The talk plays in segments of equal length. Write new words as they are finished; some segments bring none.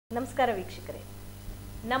ನಮಸ್ಕಾರ ವೀಕ್ಷಕರೇ,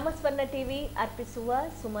 ನಮ್ಮ ಸ್ವರ್ಣ ಟಿವಿ ಅರ್ಪಿಸುವ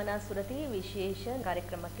ಸುಮನಾ ಸುರತಿ ವಿಶೇಷ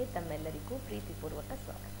ಕಾರ್ಯಕ್ರಮಕ್ಕೆ ತಮ್ಮೆಲ್ಲರಿಗೂ ಪ್ರೀತಿಪೂರ್ವಕ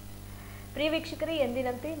ಸ್ವಾಗತ. ಪ್ರಿಯ ವೀಕ್ಷಕರೇ,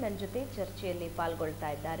 ಎಂದಿನಂತೆ ನನ್ನ ಜೊತೆ ಚರ್ಚೆಯಲ್ಲಿ ಪಾಲ್ಗೊಳ್ತಾ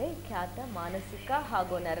ಇದ್ದಾರೆ ಖ್ಯಾತ ಮಾನಸಿಕ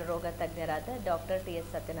ಹಾಗೂ ನರರೋಗ ತಜ್ಞರಾದ ಡಾಕ್ಟರ್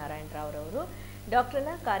ಟಿ.ಎಸ್. ಸತ್ಯನಾರಾಯಣ ರಾವ್ ರವರು.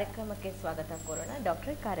 ಡಾಕ್ಟರ್ನ ಕಾರ್ಯಕ್ರಮಕ್ಕೆ ಸ್ವಾಗತ ಕೋರೋಣ.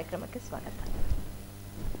 ಡಾಕ್ಟರ್, ಕಾರ್ಯಕ್ರಮಕ್ಕೆ ಸ್ವಾಗತ.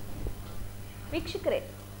 ವೀಕ್ಷಕರೇ,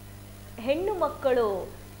 ಹೆಣ್ಣು ಮಕ್ಕಳು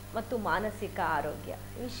ಮತ್ತು ಮಾನಸಿಕ ಆರೋಗ್ಯ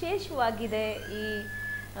ವಿಶೇಷವಾಗಿದೆ ಈ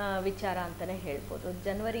ವಿಚಾರ ಅಂತಲೇ ಹೇಳ್ಬೋದು.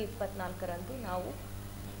 ಜನವರಿ 24ರಂದು ನಾವು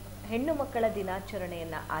ಹೆಣ್ಣು ಮಕ್ಕಳ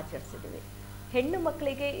ದಿನಾಚರಣೆಯನ್ನು ಆಚರಿಸಿದ್ದೀವಿ. ಹೆಣ್ಣು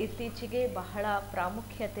ಮಕ್ಕಳಿಗೆ ಇತ್ತೀಚೆಗೆ ಬಹಳ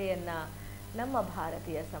ಪ್ರಾಮುಖ್ಯತೆಯನ್ನು ನಮ್ಮ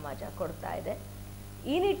ಭಾರತೀಯ ಸಮಾಜ ಕೊಡ್ತಾ ಇದೆ.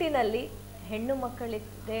 ಈ ನಿಟ್ಟಿನಲ್ಲಿ ಹೆಣ್ಣು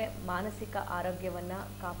ಮಕ್ಕಳಿಗೆ ಮಾನಸಿಕ ಆರೋಗ್ಯವನ್ನು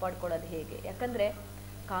ಕಾಪಾಡಿಕೊಳ್ಳೋದು ಹೇಗೆ? ಯಾಕಂದರೆ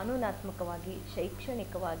ಕಾನೂನಾತ್ಮಕವಾಗಿ,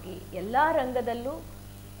 ಶೈಕ್ಷಣಿಕವಾಗಿ ಎಲ್ಲ ರಂಗದಲ್ಲೂ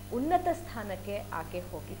ಉನ್ನತ ಸ್ಥಾನಕ್ಕೆ ಆಕೆ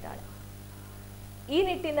ಹೋಗಿದ್ದಾಳೆ. ಈ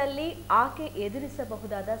ನಿಟ್ಟಿನಲ್ಲಿ ಆಕೆ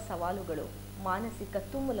ಎದುರಿಸಬಹುದಾದ ಸವಾಲುಗಳು, ಮಾನಸಿಕ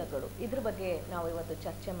ತುಮುಲಗಳು, ಇದ್ರ ಬಗ್ಗೆ ನಾವು ಇವತ್ತು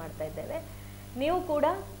ಚರ್ಚೆ ಮಾಡ್ತಾ ಇದ್ದೇವೆ. ನೀವು ಕೂಡ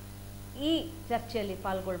ಈ ಚರ್ಚೆಯಲ್ಲಿ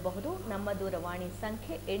ಪಾಲ್ಗೊಳ್ಳಬಹುದು. ನಮ್ಮ ದೂರವಾಣಿ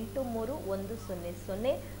ಸಂಖ್ಯೆ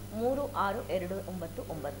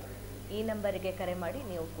 8310036299. ಈ ನಂಬರಿಗೆ ಕರೆ ಮಾಡಿ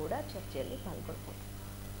ನೀವು ಕೂಡ ಚರ್ಚೆಯಲ್ಲಿ ಪಾಲ್ಗೊಳ್ಬಹುದು.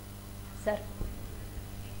 ಸರ್,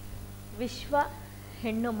 ವಿಶ್ವ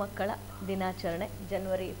ಹೆಣ್ಣು ಮಕ್ಕಳ ದಿನಾಚರಣೆ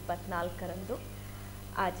ಜನವರಿ 24ರಂದು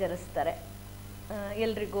ಆಚರಿಸ್ತಾರೆ.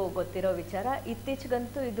 ಎಲ್ರಿಗೂ ಗೊತ್ತಿರೋ ವಿಚಾರ.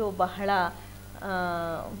 ಇತ್ತೀಚೆಗಂತೂ ಇದು ಬಹಳ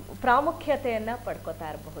ಪ್ರಾಮುಖ್ಯತೆಯನ್ನು ಪಡ್ಕೋತಾ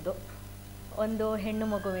ಇರಬಹುದು. ಒಂದು ಹೆಣ್ಣು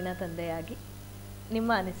ಮಗುವಿನ ತಂದೆಯಾಗಿ ನಿಮ್ಮ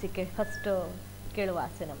ಅನಿಸಿಕೆ ಫಸ್ಟ್ ಕೇಳುವ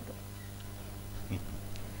ಆಸೆ ನಮ್ಮದು.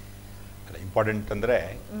 ಇಂಪಾರ್ಟೆಂಟ್ ಅಂದರೆ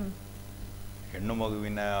ಹೆಣ್ಣು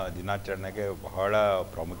ಮಗುವಿನ ದಿನಾಚರಣೆಗೆ ಬಹಳ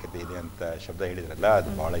ಪ್ರಾಮುಖ್ಯತೆ ಇದೆ ಅಂತ ಶಬ್ದ ಹೇಳಿದ್ರಲ್ಲ, ಅದು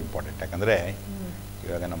ಬಹಳ ಇಂಪಾರ್ಟೆಂಟ್. ಯಾಕಂದರೆ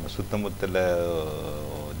ಇವಾಗ ನಮ್ಮ ಸುತ್ತಮುತ್ತಲ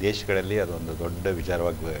ದೇಶಗಳಲ್ಲಿ ಅದೊಂದು ದೊಡ್ಡ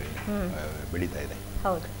ವಿಚಾರವಾಗಿ ಬೆಳೀತಾ ಇದೆ.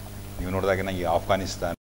 ನೀವು ನೋಡಿದಾಗ ಈ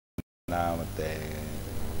ಆಫ್ಘಾನಿಸ್ತಾನ ಮತ್ತೆ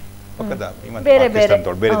ಪಕ್ಕದ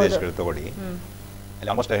ಪಾಕಿಸ್ತಾನ ಬೇರೆ ದೇಶಗಳು ತಗೊಳ್ಳಿ, ಅಲ್ಲಿ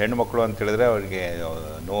ಆಲ್ಮೋಸ್ಟ್ ಹೆಣ್ಣು ಮಕ್ಕಳು ಅಂತ ಹೇಳಿದ್ರೆ ಅವರಿಗೆ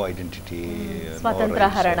ನೋ ಐಡೆಂಟಿಟಿ,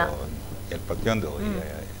 ಪ್ರತಿಯೊಂದು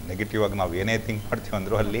ನೆಗೆಟಿವ್ ಆಗಿ ನಾವು ಏನೇ ಥಿಂಕ್ ಮಾಡ್ತೀವಿ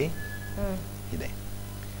ಅಂದರೂ ಅಲ್ಲಿ ಇದೆ.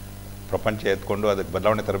 ಪ್ರಪಂಚ ಎತ್ಕೊಂಡು ಅದಕ್ಕೆ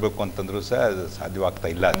ಬದಲಾವಣೆ ತರಬೇಕು ಅಂತಂದ್ರೂ ಸಹ ಅದು ಸಾಧ್ಯವಾಗ್ತಾ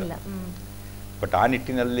ಇಲ್ಲ ಅದು. ಬಟ್ ಆ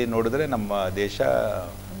ನಿಟ್ಟಿನಲ್ಲಿ ನೋಡಿದ್ರೆ ನಮ್ಮ ದೇಶ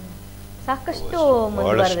ಸಾಕಷ್ಟು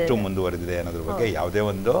ಬಹಳಷ್ಟು ಮುಂದುವರೆದಿದೆ ಅನ್ನೋದ್ರ ಬಗ್ಗೆ ಯಾವುದೇ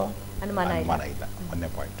ಒಂದು ಅನುಮಾನ ಇಲ್ಲ. ಒಂದನೇ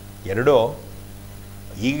ಪಾಯಿಂಟ್. ಎರಡು,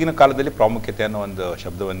 ಈಗಿನ ಕಾಲದಲ್ಲಿ ಪ್ರಾಮುಖ್ಯತೆ ಅನ್ನೋ ಒಂದು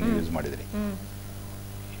ಶಬ್ದವನ್ನು ಯೂಸ್ ಮಾಡಿದ್ರಿ.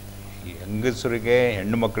 ಹೆಂಗಸರಿಗೆ,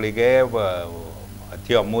 ಹೆಣ್ಣು ಮಕ್ಕಳಿಗೆ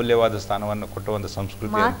ಅತಿ ಅಮೂಲ್ಯವಾದ ಸ್ಥಾನವನ್ನು ಕೊಟ್ಟ ಒಂದು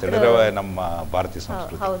ಸಂಸ್ಕೃತಿ ಅಂತ ಹೇಳಿದ್ರೆ ನಮ್ಮ ಭಾರತೀಯ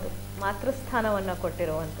ಸಂಸ್ಕೃತಿ. ಮಾತೃಸ್ಥಾನವನ್ನು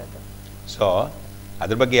ಕೊಟ್ಟಿರುವಂಥದ್ದು. ಸೊ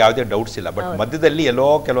ಅದ್ರ ಬಗ್ಗೆ ಯಾವುದೇ ಡೌಟ್ಸ್ ಇಲ್ಲ. ಬಟ್ ಮಧ್ಯದಲ್ಲಿ ಎಲ್ಲೋ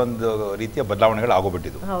ಕೆಲವೊಂದು ರೀತಿಯ ಬದಲಾವಣೆಗಳು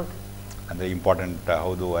ಆಗೋಗ್ಬಿಟ್ಟಿದ್ವು. ಅಂದರೆ ಇಂಪಾರ್ಟೆಂಟ್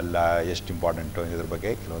ಹೌದು ಅಲ್ಲ, ಎಷ್ಟು ಇಂಪಾರ್ಟೆಂಟು ಇದ್ರ ಬಗ್ಗೆ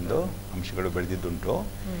ಕೆಲವೊಂದು ಅಂಶಗಳು ಬೆಳೆದಿದ್ದುಂಟು.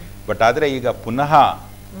 ಬಟ್ ಆದರೆ ಈಗ ಪುನಃ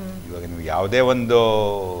ಇವಾಗ ನೀವು ಯಾವುದೇ ಒಂದು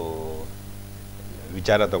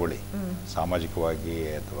ವಿಚಾರ ತಗೊಳ್ಳಿ, ಸಾಮಾಜಿಕವಾಗಿ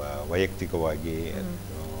ಅಥವಾ ವೈಯಕ್ತಿಕವಾಗಿ,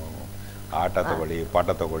 ಆಟ ತಗೊಳ್ಳಿ, ಪಾಠ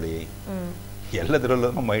ತಗೊಳ್ಳಿ, ಎಲ್ಲದರಲ್ಲೂ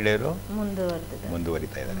ಮಹಿಳೆಯರು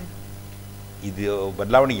ಮುಂದುವರಿತಾ ಇದ್ದಾರೆ. ಇದು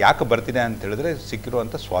ಬದಲಾವಣೆ ಯಾಕೆ ಬರ್ತಿದೆ ಅಂತ ಹೇಳಿದ್ರೆ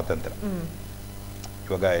ಸಿಕ್ಕಿರುವಂಥ ಸ್ವಾತಂತ್ರ್ಯ.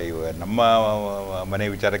 ಇವಾಗ ನಮ್ಮ ಮನೆ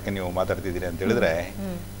ವಿಚಾರಕ್ಕೆ ನೀವು ಮಾತಾಡ್ತಿದ್ದೀರಿ ಅಂತ ಹೇಳಿದ್ರೆ,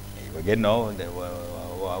 ಇವಾಗೇನೋ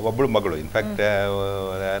ಒಬ್ಬಳು ಮಗಳು, ಇನ್ಫ್ಯಾಕ್ಟ್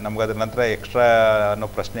ನಮ್ಗೆ ಅದ್ರ ನಂತರ ಎಕ್ಸ್ಟ್ರಾ ಅನ್ನೋ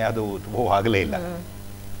ಪ್ರಶ್ನೆ ಅದು ತುಂಬ ಆಗಲೇ ಇಲ್ಲ.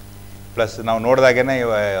 ಪ್ಲಸ್ ನಾವು ನೋಡಿದಾಗೇನೆ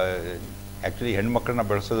ಆ್ಯಕ್ಚುಲಿ ಹೆಣ್ಮಕ್ಳನ್ನ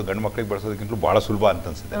ಬೆಳೆಸೋದು ಗಂಡು ಮಕ್ಳಿಗೆ ಬೆಳೆಸೋದಕ್ಕಿಂತಲೂ ಭಾಳ ಸುಲಭ ಅಂತ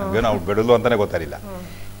ಅನ್ಸುತ್ತೆ. ನಮಗೇನು ಅವ್ರು ಬೆಳೆದು ಅಂತಲೇ ಗೊತ್ತಾಗಿಲ್ಲ.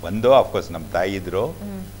 ಒಂದು ಆಫ್ಕೋರ್ಸ್ ನಮ್ಮ ತಾಯಿ ಇದ್ದರು,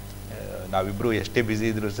 ನಾವಿಬ್ಬರು ಎಷ್ಟೇ ಬ್ಯುಸಿ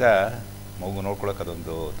ಇದ್ರೂ ಸಹ ಮಗು ನೋಡ್ಕೊಳಕ್ಕೆ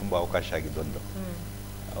ಅದೊಂದು ತುಂಬ ಅವಕಾಶ ಆಗಿದ್ದೊಂದು.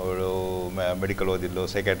 ಅವಳು ಮೆಡಿಕಲ್ ಓದಿದ್ಲು,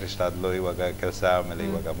 ಸೈಕ್ಯಾಟ್ರಿಸ್ಟ್ ಆದ್ಲು, ಇವಾಗ ಕೆಲಸ, ಆಮೇಲೆ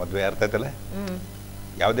ಇವಾಗ ಮದುವೆ ಆಗ್ತೈತಲ್ಲ,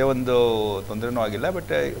 ಯಾವುದೇ ಒಂದು ತೊಂದರೆನೂ ಆಗಿಲ್ಲ.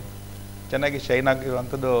 ಬಟ್ ಚೆನ್ನಾಗಿ ಶೈನ್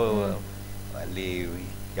ಆಗಿರುವಂಥದ್ದು. ಅಲ್ಲಿ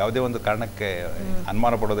ಯಾವುದೇ ಒಂದು ಕಾರಣಕ್ಕೆ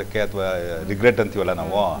ಅನುಮಾನ ಪಡೋದಕ್ಕೆ ಅಥವಾ ರಿಗ್ರೆಟ್ ಅಂತೀವಲ್ಲ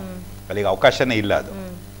ನಾವು, ಅಲ್ಲಿಗೆ ಅವಕಾಶನೇ ಇಲ್ಲ ಅದು.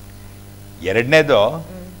 ಎರಡನೇದು,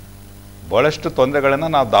 ಬಹಳಷ್ಟು ತೊಂದರೆಗಳನ್ನು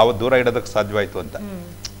ನಾವು ದೂರ ಇಡೋದಕ್ಕೆ ಸಾಧ್ಯವಾಯಿತು ಅಂತ.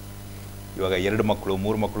 ಇವಾಗ 2 ಮಕ್ಕಳು,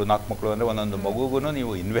 3 ಮಕ್ಕಳು, 4 ಮಕ್ಕಳು ಅಂದರೆ ಒಂದೊಂದು ಮಗುಗೂ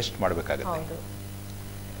ನೀವು ಇನ್ವೆಸ್ಟ್ ಮಾಡಬೇಕಾಗತ್ತೆ.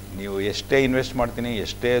 ನೀವು ಎಷ್ಟೇ ಇನ್ವೆಸ್ಟ್ ಮಾಡ್ತೀನಿ,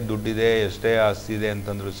 ಎಷ್ಟೇ ದುಡ್ಡಿದೆ, ಎಷ್ಟೇ ಆಸ್ತಿ ಇದೆ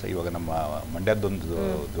ಅಂತಂದ್ರೂ ಸಹ, ಇವಾಗ ನಮ್ಮ ಮಂಡ್ಯದೊಂದು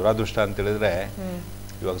ದುರಾದೃಷ್ಟ ಅಂತ ಹೇಳಿದ್ರೆ,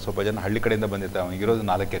 ಇವಾಗ ಸ್ವಲ್ಪ ಜನ ಹಳ್ಳಿ ಕಡೆಯಿಂದ ಬಂದಿರ್ತಾರೆ. ಅವನಿಗಿರೋದು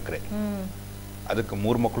 4 ಎಕರೆ, ಅದಕ್ಕೆ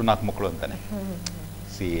 3 ಮಕ್ಕಳು 4 ಮಕ್ಕಳು ಅಂತಾನೆ.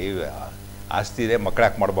 ಆಸ್ತಿ ಇದೆ, ಮಕ್ಕಳು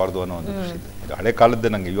ಯಾಕೆ ಮಾಡಬಾರ್ದು ಅನ್ನೋ ಒಂದು ದೃಷ್ಟಿ ಇದೆ. ಇದು ಹಳೆ ಕಾಲದ್ದು.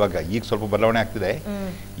 ನಂಗೆ ಈಗ ಸ್ವಲ್ಪ ಬದಲಾವಣೆ ಆಗ್ತಿದೆ.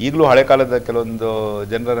 ಈಗಲೂ ಹಳೆ ಕಾಲದ ಕೆಲವೊಂದು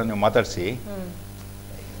ಜನರನ್ನು ನೀವು ಮಾತಾಡಿಸಿ,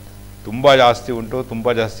 ತುಂಬ ಜಾಸ್ತಿ ಉಂಟು, ತುಂಬ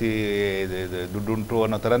ಜಾಸ್ತಿ ದುಡ್ಡು ಉಂಟು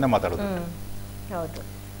ಅನ್ನೋ ಥರನೇ ಮಾತಾಡೋದು.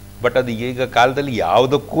 ಬಟ್ ಅದು ಈಗ ಕಾಲದಲ್ಲಿ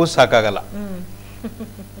ಯಾವುದಕ್ಕೂ ಸಾಕಾಗಲ್ಲ.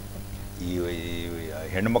 ಈ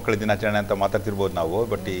ಹೆಣ್ಣು ಮಕ್ಕಳ ದಿನಾಚರಣೆ ಅಂತ ಮಾತಾಡ್ತಿರ್ಬೋದು ನಾವು.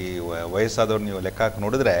 ಬಟ್ ಈ ವಯಸ್ಸಾದವ್ರು ನೀವು ಲೆಕ್ಕ ಹಾಕಿ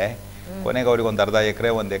ನೋಡಿದ್ರೆ ಕೊನೆಗೆ ಅವ್ರಿಗೆ ಒಂದು ಅರ್ಧ ಎಕರೆ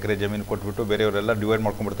 1 ಎಕರೆ ಜಮೀನು ಕೊಟ್ಬಿಟ್ಟು ಬೇರೆಯವರೆಲ್ಲ ಡಿವೈಡ್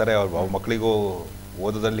ಮಾಡ್ಕೊಂಡ್ಬಿಡ್ತಾರೆ. ಅವ್ರ ಮಕ್ಕಳಿಗೂ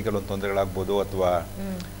ಓದೋದ್ರಲ್ಲಿ ಕೆಲವೊಂದು ತೊಂದರೆಗಳಾಗ್ಬೋದು ಅಥವಾ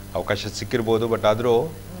ಅವಕಾಶ ಸಿಕ್ಕಿರ್ಬೋದು. ಬಟ್ ಆದರೂ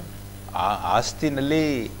ಆ ಆಸ್ತಿನಲ್ಲಿ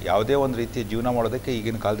ಯಾವುದೇ ಒಂದು ರೀತಿಯ ಜೀವನ ಮಾಡೋದಕ್ಕೆ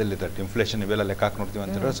ಈಗಿನ ಕಾಲದಲ್ಲಿ ಇನ್ಫ್ಲೇಷನ್ ಇವೆಲ್ಲ ಲೆಕ್ಕ ಹಾಕಿ ನೋಡ್ತೀವಿ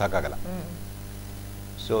ಅಂತ ಹೇಳಿದ್ರೆ ಸಾಕಾಗಲ್ಲ.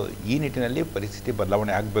 ಸೊ ಈ ನಿಟ್ಟಿನಲ್ಲಿ ಪರಿಸ್ಥಿತಿ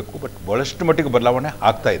ಬದಲಾವಣೆ ಆಗಬೇಕು. ಬಟ್ ಭಾಳಷ್ಟು ಮಟ್ಟಿಗೆ ಬದಲಾವಣೆ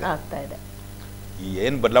ಆಗ್ತಾ ಇದೆ. ಈ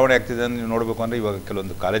ಏನು ಬದಲಾವಣೆ ಆಗ್ತಿದೆ ಅಂತ ನೀವು ನೋಡಬೇಕು ಅಂದರೆ ಇವಾಗ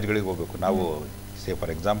ಕೆಲವೊಂದು ಕಾಲೇಜ್ಗಳಿಗೆ ಹೋಗಬೇಕು. ನಾವು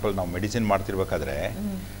ಫಾರ್ ಎಕ್ಸಾಂಪಲ್ ನಾವು ಮೆಡಿಸಿನ್ ಮಾಡ್ತಿರ್ಬೇಕಾದ್ರೆ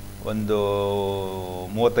ಒಂದು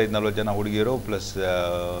 35-40 ಜನ ಹುಡುಗಿಯರು ಪ್ಲಸ್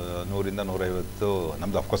 100-150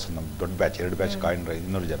 ನಮ್ದು ಅಫ್ಕೋರ್ಸ್ ನಮ್ಮ ದೊಡ್ಡ ಬ್ಯಾಚ್ 2 ಬ್ಯಾಚ್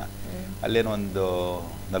 200 ಜನ, ಅಲ್ಲೇನೋ ಒಂದು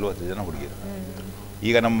 40 ಜನ ಹುಡುಗಿಯರು.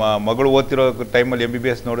 ಈಗ ನಮ್ಮ ಮಗಳು ಓದ್ತಿರೋ ಟೈಮಲ್ಲಿ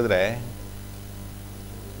MBBS ನೋಡಿದ್ರೆ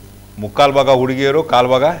 3/4 ಭಾಗ ಹುಡುಗಿಯರು,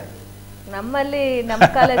 1/4 ಭಾಗ ನಮ್ಮಲ್ಲಿ ನಮ್ಮ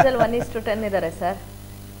ಕಾಲೇಜಲ್ಲಿ 1:10 ಇದ್ದಾರೆ ಸರ್.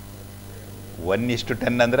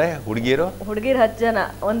 1:10 ಅಂದರೆ ಹುಡುಗಿಯರು 10 ಜನ,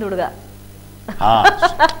 ಒಂದು ಹುಡುಗ.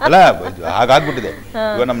 ಅಲ್ಲ ಹಾಗಾಗ್ಬಿಟ್ಟಿದೆ.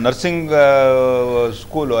 ಇವಾಗ ನಮ್ಮ ನರ್ಸಿಂಗ್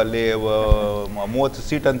ಸ್ಕೂಲು ಅಲ್ಲಿ 30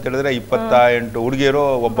 ಸೀಟ್ ಅಂತ ಹೇಳಿದ್ರೆ 28 ಹುಡುಗಿಯರು,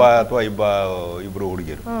 ಒಬ್ಬ ಅಥವಾ ಇಬ್ಬರು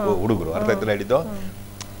ಹುಡುಗರು. ಅರ್ಥ ಆಯ್ತಲ್ಲ ಹೇಳಿದ್ದು.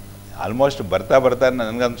 ಆಲ್ಮೋಸ್ಟ್ ಬರ್ತಾ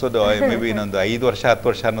ನನ್ಗನ್ಸೋದು ಮೇ ಬಿ ಇನ್ನೊಂದು 5 ವರ್ಷ 10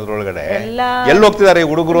 ವರ್ಷ ಅನ್ನೋದ್ರೊಳಗಡೆ ಎಲ್ಲಿ ಹೋಗ್ತಿದ್ದಾರೆ ಈ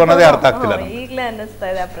ಹುಡುಗರು ಅನ್ನೋದೇ ಅರ್ಥ ಆಗ್ತಿಲ್ಲ. ಈಗಲೇ ಅನ್ನಿಸ್ತಾ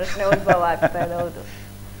ಇದೆ, ಪ್ರಶ್ನೆ ಉದ್ಭವ ಆಗ್ತಾ ಇದೆ. ಹೌದು,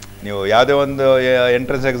 ನೀವು ಯಾವುದೇ ಒಂದು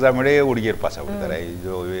ಎಂಟ್ರೆನ್ಸ್ ಎಕ್ಸಾಮ್ ಇಡೀ ಹುಡುಗಿಯರು ಪಾಸ್ ಆಗ್ಬಿಡ್ತಾರೆ.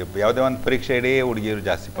 ಇದು ಯಾವುದೇ ಒಂದು ಪರೀಕ್ಷೆ ಇಡೀ ಹುಡುಗಿಯರು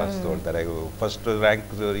ಜಾಸ್ತಿ ಪಾಸ್ ತೊಗೊಳ್ತಾರೆ. ಫಸ್ಟ್ ರ್ಯಾಂಕ್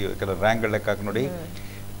ಕೆಲವು ರ್ಯಾಂಕ್ಗಳು ಲೆಕ್ಕ ಹಾಕಿ ನೋಡಿ,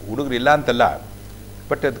 ಹುಡುಗರು ಇಲ್ಲ ಅಂತಲ್ಲ,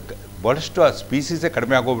 ಬಟ್ ಅದು ಭಾಳಷ್ಟು ಆ ಸ್ಪೀಸೀಸೇ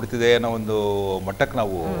ಕಡಿಮೆ ಆಗೋಗ್ಬಿಡ್ತಿದೆ ಅನ್ನೋ ಒಂದು ಮಟ್ಟಕ್ಕೆ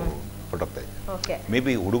ನಾವು ಹೊರಟೋಗ್ತಾ ಇದ್ದೀವಿ. ಮೇ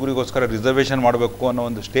ಬಿ ಹುಡುಗರಿಗೋಸ್ಕರ ರಿಸರ್ವೇಷನ್ ಮಾಡಬೇಕು ಅನ್ನೋ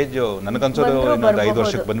ಒಂದು ಸ್ಟೇಜ್ ನನಗನ್ಸೋದು ಇನ್ನೊಂದು 5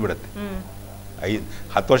 ವರ್ಷಕ್ಕೆ ಬಂದುಬಿಡುತ್ತೆ.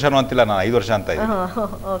 10 ವರ್ಷನೂ ಅಂತಿಲ್ಲ, ನಾನು 5 ವರ್ಷ ಅಂತ ಇದ್ದೀನಿ.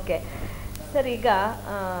 ಓಕೆ ಸರ್, ಈಗ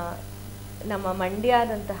ನಮ್ಮ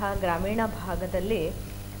ಮಂಡ್ಯದಂತಹ ಗ್ರಾಮೀಣ ಭಾಗದಲ್ಲಿ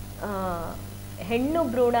ಹೆಣ್ಣು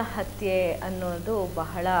ಭ್ರೂಣ ಹತ್ಯೆ ಅನ್ನೋದು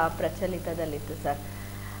ಬಹಳ ಪ್ರಚಲಿತದಲ್ಲಿತ್ತು ಸರ್.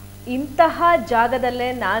 ಇಂತಹ ಜಾಗದಲ್ಲೇ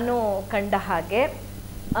ನಾನು ಕಂಡ ಹಾಗೆ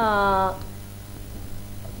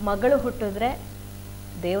ಮಗಳು ಹುಟ್ಟಿದ್ರೆ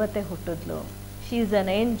ದೇವತೆ ಹುಟ್ಟಿದ್ಲು, ಶಿ ಈಸ್ ಅನ್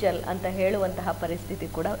ಏಂಜಲ್ ಅಂತ ಹೇಳುವಂತಹ ಪರಿಸ್ಥಿತಿ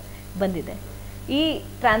ಕೂಡ ಬಂದಿದೆ. ಈ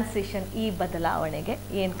ಟ್ರಾನ್ಸಿಷನ್, ಈ ಬದಲಾವಣೆಗೆ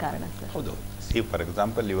ಏನು ಕಾರಣ ಸರ್? ಹೌದು, ಫಾರ್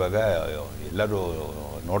ಎಕ್ಸಾಂಪಲ್ ಇವಾಗ ಎಲ್ಲರೂ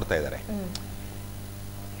ನೋಡ್ತಾ ಇದ್ದಾರೆ.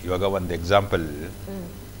 ಇವಾಗ ಒಂದು ಎಕ್ಸಾಂಪಲ್,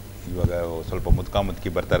 ಇವಾಗ ಸ್ವಲ್ಪ ಮುದ್ಕಿ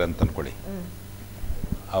ಬರ್ತಾರೆ ಅಂತ ಅಂದ್ಕೊಳ್ಳಿ.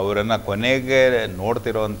 ಅವರನ್ನು ಕೊನೆಗೆ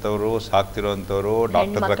ನೋಡ್ತಿರೋವಂಥವ್ರು, ಸಾಕ್ತಿರೋವಂಥವ್ರು,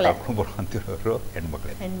 ಡಾಕ್ಟರ್ ಹತ್ರ ಕರ್ಕೊಂಡು ಬರುವಂತಿರೋರು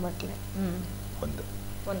ಹೆಣ್ಮಕ್ಳೇ. ಒಂದು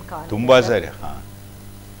ತುಂಬ ಸರಿ. ಹಾಂ,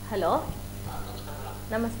 ಹಲೋ,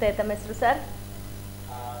 ನಮಸ್ತೆ, ತಮ್ಮ ಹೆಸರು ಸರ್?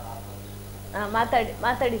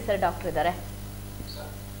 ಮಾತಾಡಿ ಸರ್, ಡಾಕ್ಟರ್ ಇದ್ದಾರೆ.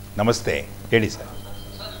 ನಮಸ್ತೆ, ಹೇಳಿ ಸರ್.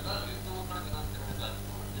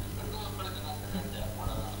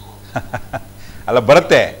 ಅಲ್ಲ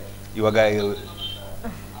ಬರುತ್ತೆ ಇವಾಗ.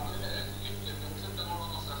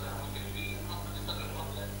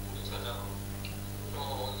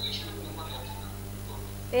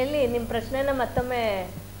 ಎಲ್ಲಿ ನಿಮ್ಮ ಪ್ರಶ್ನೆನ ಮತ್ತೊಮ್ಮೆ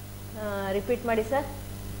ರಿಪೀಟ್ ಮಾಡಿ ಸರ್.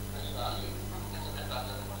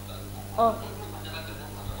 ಓ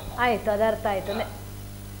ಆಯಿತು, ಅದು ಅರ್ಥ ಆಯಿತು.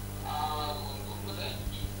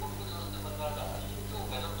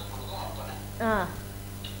 ಹಾಂ,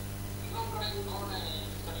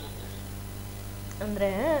 ಅಂದರೆ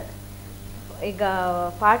ಈಗ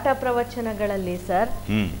ಪಾಠ ಪ್ರವಚನಗಳಲ್ಲಿ sir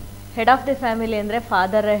head of the family ಅಂದರೆ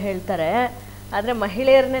ಫಾದರೇ ಹೇಳ್ತಾರೆ, ಆದರೆ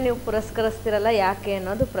ಮಹಿಳೆಯರನ್ನೇ ನೀವು ಪುರಸ್ಕರಿಸ್ತಿರಲ್ಲ, ಯಾಕೆ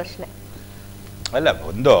ಅನ್ನೋದು ಪ್ರಶ್ನೆ. ಅಲ್ಲ,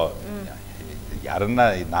 ಒಂದು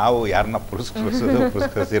ಯಾರನ್ನ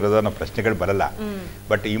ಪುರಸ್ಕರಿಸಿರೋದು ಅನ್ನೋ ಪ್ರಶ್ನೆಗಳು ಬರಲ್ಲ.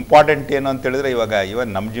 ಬಟ್ ಇಂಪಾರ್ಟೆಂಟ್ ಏನು ಅಂತ ಹೇಳಿದ್ರೆ,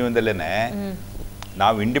 ಇವನ್ ನಮ್ಮ ಜೀವನದಲ್ಲೇನೆ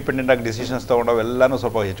ನಾವು ಇಂಡಿಪೆಂಡೆಂಟ್ ಆಗಿ ಡಿಸಿಷನ್ಸ್ ತೊಗೊಂಡವೆಲ್ಲನೂ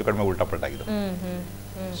ಸ್ವಲ್ಪ ಹೆಚ್ಚು ಕಡಿಮೆ ಉಲ್ಟಾಪಟ್ಟಾಗಿದ್ದು.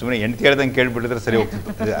 ಸುಮ್ಮನೆ ಹೆಂಡ್ತಿ ಹೇಳ್ದಂಗೆ ಕೇಳ್ಬಿಟ್ಟಿದ್ರೆ ಸರಿ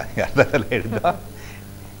ಹೋಗ್ತಿತ್ತು. ಅರ್ಧದಲ್ಲ ಹೇಳಿದ್ದು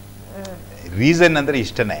ರೀಸನ್ ಅಂದರೆ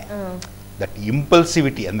ಇಷ್ಟನೇ, ದಟ್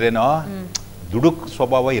ಇಂಪಲ್ಸಿವಿಟಿ ಅಂದ್ರೇನೋ ದುಡುಕ್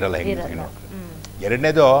ಸ್ವಭಾವ ಇರಲ್ಲ ಹೆಣ್ಣು.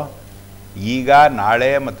 ಎರಡನೇದು, ಈಗ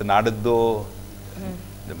ನಾಳೆ ಮತ್ತು ನಾಡದ್ದು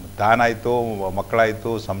ತಾನಾಯಿತು, ಮಕ್ಕಳಾಯಿತು,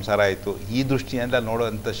 ಸಂಸಾರ ಆಯಿತು, ಈ ದೃಷ್ಟಿಯಿಂದ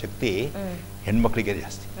ನೋಡುವಂಥ ಶಕ್ತಿ ಹೆಣ್ಮಕ್ಳಿಗೆ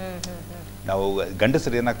ಜಾಸ್ತಿ. ನಾವು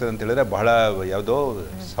ಗಂಡಸರು ಏನಾಗ್ತದೆ ಅಂತ ಹೇಳಿದ್ರೆ ಬಹಳ ಯಾವುದೋ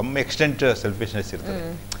ಸಮ್ ಎಕ್ಸ್ಟೆಂಟ್ ಸೆಲ್ಫಿಶ್ನೆಸ್ ಇರ್ತದೆ.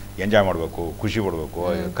 ಎಂಜಾಯ್ ಮಾಡಬೇಕು, ಖುಷಿ ಪಡಬೇಕು,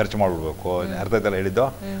 ಖರ್ಚು ಮಾಡಿಬಿಡ್ಬೇಕು, ಅರ್ಥ ಆಯ್ತಲ್ಲ ಹೇಳಿದ್ದು,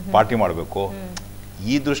 ಪಾರ್ಟಿ ಮಾಡಬೇಕು,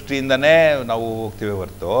 ಈ ದೃಷ್ಟಿಯಿಂದನೇ ನಾವು ಹೋಗ್ತೀವಿ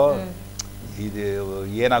ಹೊರತು ಇದು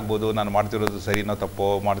ಏನಾಗ್ಬೋದು, ನಾನು ಮಾಡ್ತಿರೋದು ಸರಿನೋ ತಪ್ಪೋ,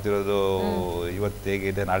 ಮಾಡ್ತಿರೋದು ಇವತ್ತು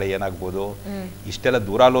ಹೇಗಿದೆ, ನಾಳೆ ಏನಾಗ್ಬೋದು, ಇಷ್ಟೆಲ್ಲ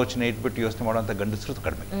ದೂರಾಲೋಚನೆ ಇಟ್ಬಿಟ್ಟು ಯೋಚನೆ ಮಾಡುವಂಥ ಗಂಡಸರು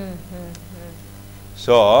ಕಡಿಮೆ.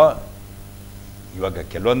 ಸೊ ಇವಾಗ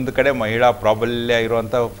ಕೆಲವೊಂದು ಕಡೆ ಮಹಿಳಾ ಪ್ರಾಬಲ್ಯ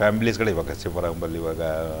ಇರುವಂಥ ಫ್ಯಾಮಿಲೀಸ್ಗಳು ಇವಾಗ ಸಿಬ್ಬರಂಬಲ್ಲಿ, ಇವಾಗ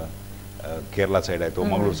ಕೇರಳ ಸೈಡ್ ಆಯಿತು,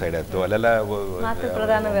 ಮಂಗಳೂರು ಸೈಡ್ ಆಯಿತು, ಅಲ್ಲೆಲ್ಲ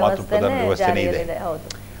ಮಾತೃಪ್ರಧಾನ ವ್ಯವಸ್ಥೆನೇ ಇದೆ.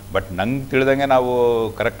 ಬಟ್ ನಂಗೆ ತಿಳಿದಂಗೆ ನಾವು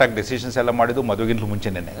ಕರೆಕ್ಟಾಗಿ ಡೆಸಿಷನ್ಸ್ ಎಲ್ಲ ಮಾಡಿದ್ದು ಮದುವೆಗಿಂತಲೂ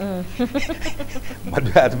ಮುಂಚೆನೇ.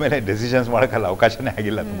 ಮದುವೆ ಆದಮೇಲೆ ಡೆಸಿಷನ್ಸ್ ಮಾಡೋಕ್ಕಲ್ಲ ಅವಕಾಶನೇ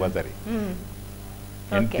ಆಗಿಲ್ಲ ತುಂಬ ಸಾರಿ.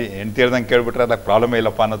 ಹೆಂಡತಿ ಹೇಳ್ದಂಗೆ ಕೇಳ್ಬಿಟ್ರೆ ಅದಕ್ಕೆ ಪ್ರಾಬ್ಲಮ್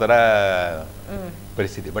ಇಲ್ಲಪ್ಪ ಅನ್ನೋ ಥರ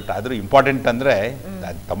ಪರಿಸ್ಥಿತಿ. ಬಟ್ ಆದರೂ ಇಂಪಾರ್ಟೆಂಟ್ ಅಂದರೆ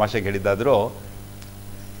ತಮಾಷೆಗೆ ಹೇಳಿದ್ದಾದರೂ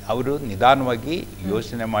ಅವರು ನಿಧಾನವಾಗಿ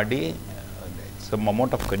ಯೋಚನೆ ಮಾಡಿ ಸಮ್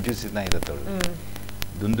ಅಮೌಂಟ್ ಆಫ್ ಕನ್ಫ್ಯೂಷನ್ ಇರುತ್ತೆ ಅವರು.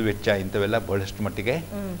 ದುಂದು ವೆಚ್ಚ ಇಂಥವೆಲ್ಲ ಬಹಳಷ್ಟು ಮಟ್ಟಿಗೆ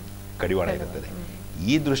ಕಡಿವಾಣ ಇರುತ್ತದೆ.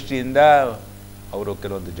 ಈ ದೃಷ್ಟಿಯಿಂದ ಅವರು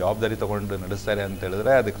ಕೆಲವೊಂದು ಜವಾಬ್ದಾರಿ ತಗೊಂಡು ನಡೆಸ್ತಾರೆ ಅಂತ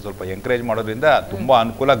ಹೇಳಿದ್ರೆ ಅದಕ್ಕೆ ಸ್ವಲ್ಪ ಎಂಕರೇಜ್ ಮಾಡೋದ್ರಿಂದ ತುಂಬ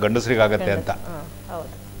ಅನುಕೂಲ ಗಂಡಸರಿಗಾಗತ್ತೆ ಅಂತ.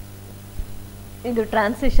 ಇದು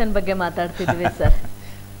ಟ್ರಾನ್ಸಿಷನ್ ಬಗ್ಗೆ ಮಾತಾಡ್ತಿದ್ವಿ ಸರ್.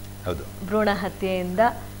 ಹೌದು, ಭ್ರೂಣ ಹತ್ಯೆಯಿಂದ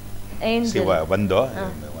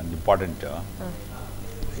ಒಂದು ಇಂಪಾರ್ಟೆಂಟ್.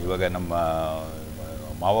 ಇವಾಗ ನಮ್ಮ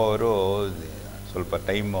ಮಾವವರು ಸ್ವಲ್ಪ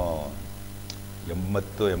ಟೈಮು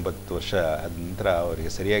 80 ವರ್ಷ ಆದ ನಂತರ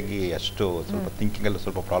ಅವರಿಗೆ ಸರಿಯಾಗಿ ಅಷ್ಟು ಸ್ವಲ್ಪ ಥಿಂಕಿಂಗಲ್ಲಿ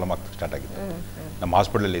ಸ್ವಲ್ಪ ಪ್ರಾಬ್ಲಮ್ ಆಗ್ತದೆ ಸ್ಟಾರ್ಟ್ ಆಗಿತ್ತು. ನಮ್ಮ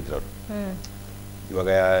ಹಾಸ್ಪಿಟಲಲ್ಲಿ ಇದ್ರು ಅವರು. ಇವಾಗ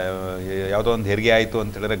ಯಾವುದೋ ಒಂದು ಹೆರಿಗೆ ಆಯಿತು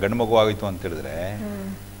ಅಂತ ಹೇಳಿದ್ರೆ, ಗಂಡು ಮಗು ಆಯಿತು ಅಂತ ಹೇಳಿದ್ರೆ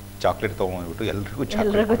ಚಾಕ್ಲೇಟ್ ತೊಗೊಂಡ್ಬಿಟ್ಟು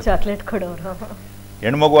ಎಲ್ರಿಗೂ ಚಾಕ್ಲೇಟ್ ಕೊಡೋರು.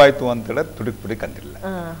 ಹೆಣ್ಮಗು ಆಯಿತು ಅಂತ ಹೇಳಿದ್ರೆ ತುಡುಕ್ ಅಂತಿಲ್ಲ.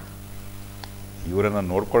 ಇವರನ್ನು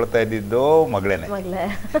ನೋಡ್ಕೊಳ್ತಾ ಇದ್ದಿದ್ದು ಮಗಳೇನೆ,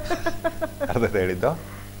 ಅರ್ಥ ಹೇಳಿದ್ದು.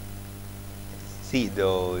 ಇದು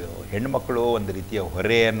ಹೆಣ್ಮಕ್ಳು ಒಂದು ರೀತಿಯ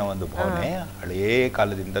ಹೊರೆ ಅನ್ನೋ ಒಂದು ಭಾವನೆ ಹಳೇ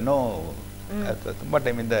ಕಾಲದಿಂದನೂ ತುಂಬ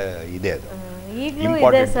ಟೈಮಿಂದ ಇದೆ. ಅದು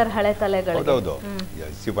ಹೌದೌದು.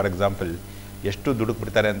 ಫಾರ್ ಎಕ್ಸಾಂಪಲ್, ಎಷ್ಟು ದುಡುಕ್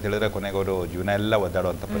ಬಿಡ್ತಾರೆ ಅಂತ ಹೇಳಿದ್ರೆ ಕೊನೆಗೆ ಅವರು ಜೀವನ ಎಲ್ಲ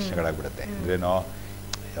ಒದ್ದಾಡುವಂಥ ಪ್ರಶ್ನೆಗಳಾಗ್ಬಿಡುತ್ತೆ. ಅಂದ್ರೇನೋ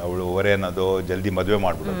ಅವಳು ಹೊರೆ ಅನ್ನೋದು, ಜಲ್ದಿ ಮದುವೆ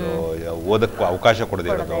ಮಾಡಿಬಿಡೋದು, ಓದಕ್ಕೂ ಅವಕಾಶ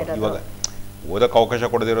ಕೊಡದಿರೋದು. ಇವಾಗ ಓದಕ್ಕೆ ಅವಕಾಶ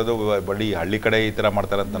ಕೊಡದಿರೋದು ಬರೀ ಹಳ್ಳಿ ಕಡೆ ಈ ಥರ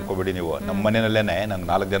ಮಾಡ್ತಾರೆ ಅಂತ ಅನ್ಕೋಬೇಡಿ ನೀವು. ನಮ್ಮ ಮನೆಯಲ್ಲೇ ನಂಗೆ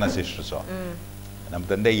 4 ಜನ ಸಿಸ್ಟರ್ಸು. ನಮ್ಮ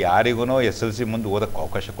ತಂದೆ ಯಾರಿಗೂ SLC ಮುಂದೆ ಓದಕ್ಕೆ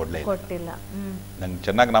ಅವಕಾಶ ಕೊಡಲಿಲ್ಲ. ನಂಗೆ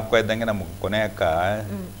ಚೆನ್ನಾಗಿ ಜ್ಞಾಪಕ ಇದ್ದಂಗೆ ನಮ್ಮ ಕೊನೆ ಅಕ್ಕ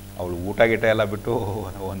ಅವಳು ಊಟ ಗೀಟ ಎಲ್ಲ ಬಿಟ್ಟು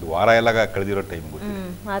 1 ವಾರ ಎಲ್ಲ ಕಳೆದಿರೋ ಟೈಮ್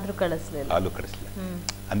ಆದ್ರೂ ಕಳಿಸ್ಲಿಲ್ಲ.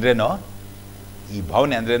 ಅಂದ್ರೇನೋ ಈ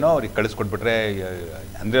ಭಾವನೆ ಅಂದ್ರೇನೋ ಅವ್ರಿಗೆ ಕಳಿಸ್ಕೊಟ್ಬಿಟ್ರೆ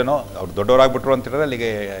ಅಂದ್ರೇನೋ ಅವ್ರು ದೊಡ್ಡವರಾಗ್ಬಿಟ್ರು ಅಂತ ಹೇಳಿದ್ರೆ ಅಲ್ಲಿಗೆ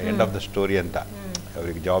ಎಂಡ್ ಆಫ್ ದ ಸ್ಟೋರಿ ಅಂತ.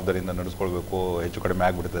 ಅವ್ರಿಗೆ ಜವಾಬ್ದಾರಿಯಿಂದ ನಡೆಸ್ಕೊಳ್ಬೇಕು, ಹೆಚ್ಚು ಕಡಿಮೆ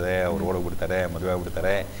ಆಗ್ಬಿಡ್ತದೆ, ಅವ್ರು ಓಡೋಗ್ಬಿಡ್ತಾರೆ, ಮದುವೆ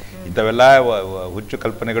ಆಗ್ಬಿಡ್ತಾರೆ. ಇಂಥವೆಲ್ಲ ಹುಚ್ಚು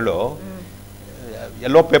ಕಲ್ಪನೆಗಳು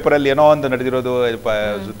ಎಲ್ಲೋ ಪೇಪರಲ್ಲಿ ಏನೋ ಒಂದು ನಡೆದಿರೋದು,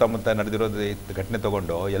 ಸುತ್ತಮುತ್ತ ನಡೆದಿರೋದು ಘಟನೆ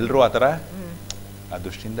ತಗೊಂಡು ಎಲ್ಲರೂ ಆ ಥರ ಆ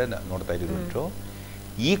ದೃಷ್ಟಿಯಿಂದ ನೋಡ್ತಾ ಇದ್ದಿದ್ದು ಉಂಟು.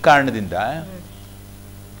 ಈ ಕಾರಣದಿಂದ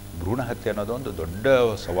ಭ್ರೂಣ ಹತ್ಯೆ ಅನ್ನೋದು ಒಂದು ದೊಡ್ಡ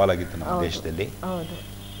ಸವಾಲಾಗಿತ್ತು ನಮ್ಮ ದೇಶದಲ್ಲಿ.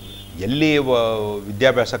 ಎಲ್ಲಿ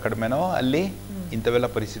ವಿದ್ಯಾಭ್ಯಾಸ ಕಡಿಮೆನೋ ಅಲ್ಲಿ ಇಂಥವೆಲ್ಲ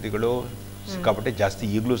ಪರಿಸ್ಥಿತಿಗಳು ಸಿಕ್ಕಾಪಟ್ಟೆ ಜಾಸ್ತಿ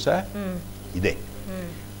ಈಗಲೂ ಸಹ ಇದೆ.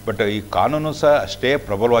 ಬಟ್ ಈ ಕಾನೂನು ಸಹ ಅಷ್ಟೇ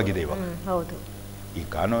ಪ್ರಬಲವಾಗಿದೆ ಇವಾಗ. ಈ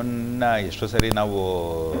ಕಾನೂನನ್ನ ಎಷ್ಟೋ ಸರಿ ನಾವು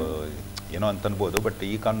ಏನೋ ಅಂತ ಅನ್ಬೋದು, ಬಟ್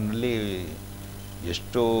ಈ ಕಾನೂನಲ್ಲಿ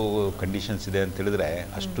ಎಷ್ಟು ಕಂಡೀಷನ್ಸ್ ಇದೆ ಅಂತ ಹೇಳಿದ್ರೆ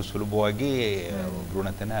ಅಷ್ಟು ಸುಲಭವಾಗಿ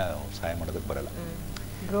ಭ್ರೂಣತೆನ ಸಹಾಯ ಮಾಡೋದಕ್ಕೆ ಬರಲ್ಲ.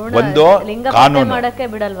 ಒಂದು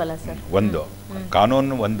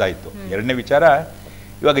ಕಾನೂನು ಒಂದಾಯ್ತು. ಎರಡನೇ ವಿಚಾರ,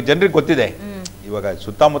 ಇವಾಗ ಜನರಿಗೆ ಗೊತ್ತಿದೆ. ಇವಾಗ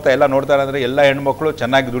ಸುತ್ತಮುತ್ತ ಎಲ್ಲ ನೋಡ್ತಾರೆ ಅಂದರೆ ಎಲ್ಲ ಹೆಣ್ಮಕ್ಳು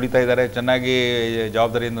ಚೆನ್ನಾಗಿ ದುಡಿತಾ ಇದ್ದಾರೆ, ಚೆನ್ನಾಗಿ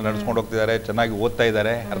ಜವಾಬ್ದಾರಿಯಿಂದ ನಡೆಸ್ಕೊಂಡು ಹೋಗ್ತಿದ್ದಾರೆ, ಚೆನ್ನಾಗಿ ಓದ್ತಾ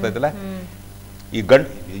ಇದ್ದಾರೆ. ಅರ್ಥ ಆಯ್ತಲ್ಲ? ಈ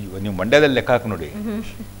ನೀವು ಮಂಡ್ಯದಲ್ಲಿ ಲೆಕ್ಕ ಹಾಕಿ ನೋಡಿ,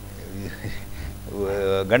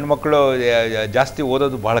 ಗಂಡು ಮಕ್ಕಳು ಜಾಸ್ತಿ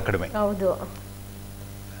ಓದೋದು ಬಹಳ ಕಡಿಮೆ.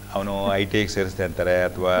 ಅವನು ITI ಸೇರಿಸ್ತೆ ಅಂತಾರೆ,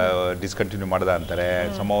 ಅಥವಾ ಡಿಸ್ಕಂಟಿನ್ಯೂ ಮಾಡ್ದ ಅಂತಾರೆ.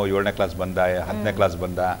 ಸಮೋ 7ನೇ ಕ್ಲಾಸ್ ಬಂದ, 10ನೇ ಕ್ಲಾಸ್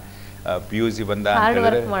ಬಂದ, PUC ಬಂದ ಅಂತ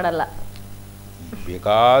ಹೇಳಿದ್ರೆ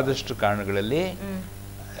ಬೇಕಾದಷ್ಟು ಕಾರಣಗಳಲ್ಲಿ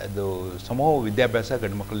ಅದು ಸಮೂಹ ವಿದ್ಯಾಭ್ಯಾಸ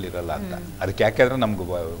ಗಂಡು ಮಕ್ಕಳಲ್ಲಿ ಇರಲ್ಲ ಅಂತ. ಅದಕ್ಕೆ ಯಾಕೆಂದ್ರೆ ನಮ್ಗೆ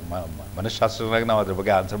ಮನಃಶಾಸ್ತ್ರನಾಗ ನಾವು ಅದ್ರ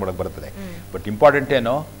ಬಗ್ಗೆ ಆನ್ಸರ್ ಮಾಡೋಕ್ಕೆ ಬರ್ತದೆ. ಬಟ್ ಇಂಪಾರ್ಟೆಂಟ್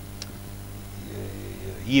ಏನು,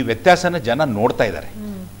 ಈ ವ್ಯತ್ಯಾಸನ ಜನ ನೋಡ್ತಾ ಇದ್ದಾರೆ.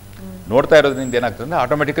 ನೋಡ್ತಾ ಇರೋದ್ರಿಂದ ಏನಾಗ್ತದೆ ಅಂದರೆ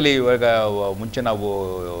ಆಟೋಮೆಟಿಕಲಿ ಇವಾಗ ಮುಂಚೆ ನಾವು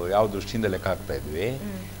ಯಾವ ದೃಷ್ಟಿಯಿಂದ ಲೆಕ್ಕ ಹಾಕ್ತಾ ಇದ್ವಿ,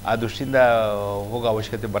 ಆ ದೃಷ್ಟಿಯಿಂದ ಹೋಗೋ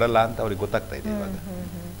ಅವಶ್ಯಕತೆ ಬರಲ್ಲ ಅಂತ ಅವ್ರಿಗೆ ಗೊತ್ತಾಗ್ತಾ ಇದೆ ಇವಾಗ.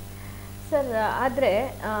 ಸರ್, ಆದರೆ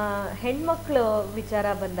ಹೆಣ್ಮಕ್ಳು ವಿಚಾರ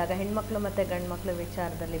ಬಂದಾಗ, ಹೆಣ್ಮಕ್ಳು ಮತ್ತು ಗಂಡು ಮಕ್ಕಳು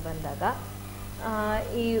ವಿಚಾರದಲ್ಲಿ ಬಂದಾಗ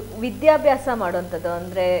ಈ ವಿದ್ಯಾಭ್ಯಾಸ ಮಾಡೋಂಥದ್ದು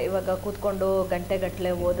ಅಂದರೆ ಇವಾಗ ಕೂತ್ಕೊಂಡು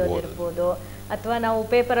ಗಂಟೆಗಟ್ಟಲೆ ಓದೋದಿರ್ಬೋದು, ಅಥವಾ ನಾವು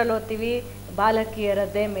ಪೇಪರಲ್ಲಿ ಓದ್ತೀವಿ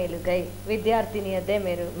ಬಾಲಕಿಯರದ್ದೇ ಮೇಲುಗೈ, ವಿದ್ಯಾರ್ಥಿನಿಯದ್ದೇ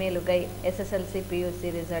ಮೇಲುಗೈ SSLC PUC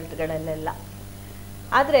ರಿಸಲ್ಟ್ಗಳಲ್ಲೆಲ್ಲ.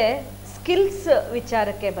 ಆದರೆ ಸ್ಕಿಲ್ಸ್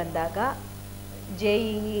ವಿಚಾರಕ್ಕೆ ಬಂದಾಗ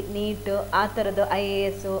JEE NEET ಆ ಥರದ್ದು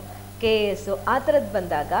IAS KS ಆ ಥರದ್ದು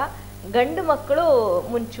ಬಂದಾಗ ಗಂಡು ಮಕ್ಕಳು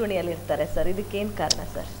ಮುಂಚೂಣಿಯಲ್ಲಿರ್ತಾರೆ ಸರ್. ಇದಕ್ಕೇನು ಕಾರಣ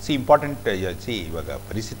ಸರ್? ಇಂಪಾರ್ಟೆಂಟ್ ಇವಾಗ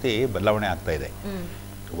ಪರಿಸ್ಥಿತಿ ಬದಲಾವಣೆ ಆಗ್ತಾ ಇದೆ.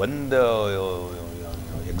 ಒಂದು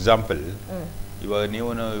ಎಕ್ಸಾಂಪಲ್, ಇವಾಗ ನೀವು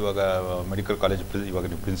ಇವಾಗ ಮೆಡಿಕಲ್ ಕಾಲೇಜ್ ಇವಾಗ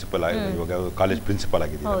ನೀವು ಪ್ರಿನ್ಸಿಪಲ್ ಇವಾಗ ಕಾಲೇಜ್ ಪ್ರಿನ್ಸಿಪಲ್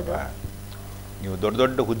ಆಗಿದ್ದೀರಲ್ವ, ನೀವು ದೊಡ್ಡ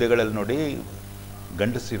ದೊಡ್ಡ ಹುದ್ದೆಗಳಲ್ಲಿ ನೋಡಿ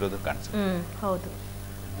ಗಂಡಸರು ಇರೋದು ಕಾಣಿಸುತ್ತೆ.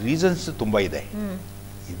 ರೀಸನ್ಸ್ ತುಂಬ ಇದೆ.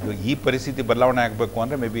 ಇದು ಈ ಪರಿಸ್ಥಿತಿ ಬದಲಾವಣೆ ಆಗಬೇಕು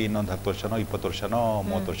ಅಂದರೆ ಮೇ ಬಿ ಇನ್ನೊಂದು 10 ವರ್ಷನೋ 20 ವರ್ಷನೋ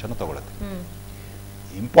 30 ವರ್ಷನೋ ತಗೊಳುತ್ತೆ.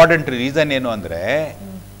 ಇಂಪಾರ್ಟೆಂಟ್ ರೀಸನ್ ಏನು ಅಂದರೆ,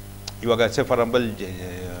 ಇವಾಗ ಸೇ ಫಾರ್ ಎಕ್ಸಾಂಪಲ್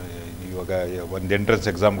ಇವಾಗ ಒಂದು ಎಂಟ್ರೆನ್ಸ್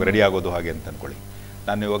ಎಕ್ಸಾಮ್ಗೆ ರೆಡಿ ಆಗೋದು ಹಾಗೆ ಅಂತ ಅಂದ್ಕೊಳ್ಳಿ.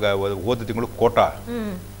 ನಾನು ಇವಾಗ ಹೋದ ತಿಂಗಳು ಕೋಟಾ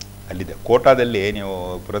ಅಲ್ಲಿದೆ. ಕೋಟಾದಲ್ಲಿ ನೀವು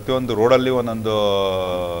ಪ್ರತಿಯೊಂದು ರೋಡಲ್ಲಿ ಒಂದೊಂದು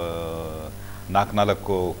 4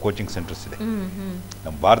 ಕೋಚಿಂಗ್ ಸೆಂಟರ್ಸ್ ಇದೆ.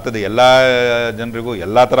 ನಮ್ಮ ಭಾರತದ ಎಲ್ಲ ಜನರಿಗೂ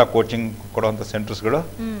ಎಲ್ಲ ಥರ ಕೋಚಿಂಗ್ ಕೊಡುವಂಥ ಸೆಂಟರ್ಸ್ಗಳು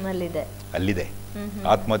ಅಲ್ಲಿದೆ.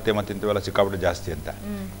 ಆತ್ಮಹತ್ಯೆ ಮತ್ತು ಇಂಥವೆಲ್ಲ ಸಿಕ್ಕಾಬಿಟ್ಟು ಜಾಸ್ತಿ ಅಂತ.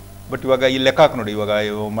 ಬಟ್ ಇವಾಗ ಇಲ್ಲಿ ಲೆಕ್ಕ ಹಾಕಿ ನೋಡಿ, ಇವಾಗ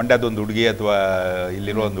ಮಂಡ್ಯದ ಒಂದು ಹುಡುಗಿ ಅಥವಾ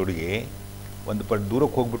ಇಲ್ಲಿರೋ ಒಂದು ಹುಡುಗಿ ಒಂದು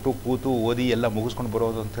ದೂರಕ್ಕೆ ಹೋಗ್ಬಿಟ್ಟು ಕೂತು ಓದಿ ಎಲ್ಲ ಮುಗಿಸ್ಕೊಂಡು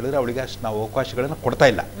ಬರೋದು ಅಂತ ಹೇಳಿದ್ರೆ ಅವಳಿಗೆ ಅಷ್ಟು ನಾವು ಅವಕಾಶಗಳನ್ನು ಕೊಡ್ತಾ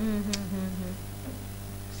ಇಲ್ಲ.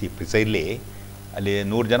 ಪ್ರಿಸೈರ್ಲಿ ಅಲ್ಲಿ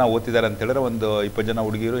 100 ಜನ ಓದ್ತಿದ್ದಾರೆ ಅಂತ ಹೇಳಿದ್ರೆ ಒಂದು 20 ಜನ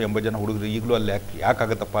ಹುಡುಗಿರು 80 ಜನ ಹುಡುಗರು ಈಗಲೂ ಅಲ್ಲಿ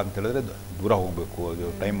ಯಾಕಾಗತ್ತಪ್ಪ ಅಂತ ಹೇಳಿದ್ರೆ ದೂರ ಹೋಗಬೇಕು, ಅದು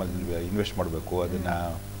ಟೈಮಲ್ಲಿ ಇನ್ವೆಸ್ಟ್ ಮಾಡಬೇಕು, ಅದನ್ನು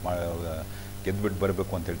ಗೆದ್ದುಬಿಟ್ಟು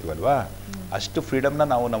ಬರಬೇಕು ಅಂತ ಹೇಳ್ತೀವಲ್ವಾ, ಅಷ್ಟು ಫ್ರೀಡಮ್ನ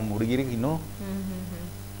ನಾವು ನಮ್ಮ ಹುಡುಗಿರಿಗೆ ಇನ್ನೂ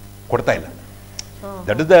ಕೊಡ್ತಾ ಇಲ್ಲ.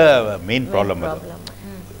 That is the main problem. ಅದು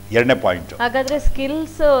 2ನೇ ಪಾಯಿಂಟ್. ಹಾಗಾದ್ರೆ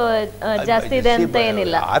ಸ್ಕಿಲ್ಸ್ ಜಾಸ್ತಿ ಇದೆ ಅಂತ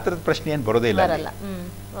ಏನಿಲ್ಲ, ಆ ಥರದ ಪ್ರಶ್ನೆ ಏನು ಬರೋದೇ ಇಲ್ಲ.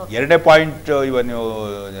 2ನೇ ಪಾಯಿಂಟ್ ಇವಾಗ ನೀವು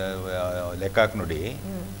ಲೆಕ್ಕ ಹಾಕಿ ನೋಡಿ,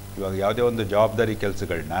 ಇವಾಗ ಯಾವುದೇ ಒಂದು ಜವಾಬ್ದಾರಿ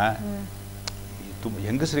ಕೆಲಸಗಳನ್ನ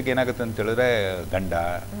ಹೆಂಗಸರಿಗೆ ಏನಾಗುತ್ತೆ ಅಂತ ಹೇಳಿದ್ರೆ ಗಂಡ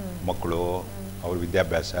ಮಕ್ಕಳು ಅವ್ರ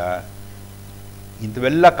ವಿದ್ಯಾಭ್ಯಾಸ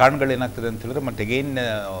ಇಂಥವೆಲ್ಲ ಕಾರಣಗಳು ಏನಾಗ್ತದೆ ಅಂತ ಹೇಳಿದ್ರೆ ಮತ್ತೆ ಅಗೇನ್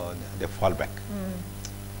ದೆ ಫಾಲ್ ಬ್ಯಾಕ್.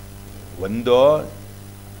 ಒಂದು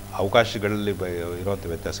ಅವಕಾಶಗಳಲ್ಲಿ ಇರುವಂಥ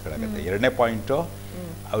ವ್ಯತ್ಯಾಸಗಳಾಗುತ್ತೆ. 2ನೇ ಪಾಯಿಂಟು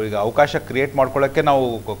ಅವ್ರಿಗೆ ಅವಕಾಶ ಕ್ರಿಯೇಟ್ ಮಾಡ್ಕೊಳ್ಳೋಕ್ಕೆ ನಾವು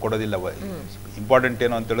ಕೊಡೋದಿಲ್ಲ. ಇಂಪಾರ್ಟೆಂಟ್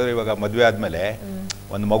ಏನು ಅಂತ ಹೇಳಿದ್ರೆ ಇವಾಗ ಮದುವೆ ಆದಮೇಲೆ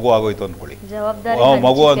ಒಂದು ಮಗು ಆಗೋಯ್ತು ಅಂದ್ಕೊಳ್ಳಿ,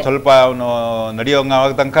 ಮಗು ಒಂದು ಸ್ವಲ್ಪ ಅವನು ನಡೆಯೋಂಗ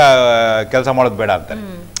ಆಗ ತನಕ ಕೆಲಸ ಮಾಡೋದು ಬೇಡ ಅಂತಾರೆ.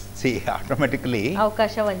 ಆಟೋಮೆಟಿಕಲಿ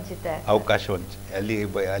ಅವಕಾಶ ವಂಚಿತ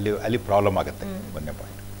ಅಲ್ಲಿ ಪ್ರಾಬ್ಲಮ್ ಆಗುತ್ತೆ. 1ನೇ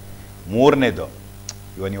ಪಾಯಿಂಟ್. 3ನೇದು,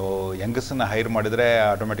 ಇವಾಗ ನೀವು ಹೆಂಗಸನ್ನ ಹೈರ್ ಮಾಡಿದರೆ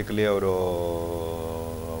ಆಟೋಮೆಟಿಕಲಿ ಅವರು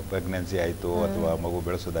ಪ್ರೆಗ್ನೆನ್ಸಿ ಆಯಿತು ಅಥವಾ ಮಗು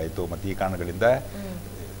ಬೆಳೆಸೋದಾಯಿತು ಮತ್ತು ಈ ಕಾರಣಗಳಿಂದ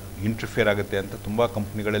ಇಂಟರ್ಫಿಯರ್ ಆಗುತ್ತೆ ಅಂತ ತುಂಬ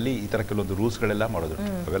ಕಂಪ್ನಿಗಳಲ್ಲಿ ಈ ಥರ ಕೆಲವೊಂದು ರೂಲ್ಸ್ಗಳೆಲ್ಲ ಮಾಡೋದು.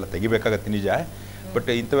 ಅವೆಲ್ಲ ತೆಗಿಬೇಕಾಗತ್ತೆ ನಿಜ. ಬಟ್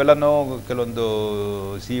ಇಂಥವೆಲ್ಲನೂ ಕೆಲವೊಂದು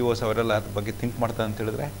CEOs ಅವರೆಲ್ಲ ಅದ್ರ ಬಗ್ಗೆ ಥಿಂಕ್ ಮಾಡ್ತಾರೆ ಅಂತ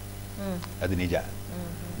ಹೇಳಿದ್ರೆ ಅದು ನಿಜ.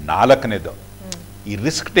 4ನೇದು, ಈ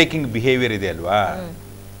ರಿಸ್ಕ್ ಟೇಕಿಂಗ್ ಬಿಹೇವಿಯರ್ ಇದೆ ಅಲ್ವಾ,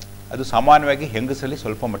 ಅದು ಸಾಮಾನ್ಯವಾಗಿ ಹೆಂಗಸಲ್ಲಿ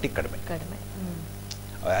ಸ್ವಲ್ಪ ಮಟ್ಟಿಗೆ ಕಡಿಮೆ.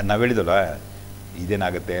 ನಾವು ಹೇಳಿದಲ್ವ,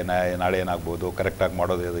 ಇದೇನಾಗುತ್ತೆ, ನಾಳೆ ಏನಾಗ್ಬೋದು, ಕರೆಕ್ಟಾಗಿ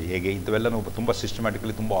ಮಾಡೋದು ಅದು ಹೇಗೆ, ಇಂಥವೆಲ್ಲನೂ ತುಂಬ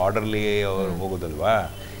ಸಿಸ್ಟಮ್ಯಾಟಿಕಲಿ ತುಂಬ ಆರ್ಡರ್ಲಿ ಹೋಗೋದಲ್ವಾ.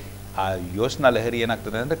 ಆ ಯೋಚನಾ ಲಹರಿ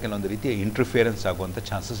ಏನಾಗ್ತದೆ ಅಂದರೆ ಕೆಲವೊಂದು ರೀತಿಯ ಇಂಟರ್ಫಿಯರೆನ್ಸ್ ಆಗುವಂಥ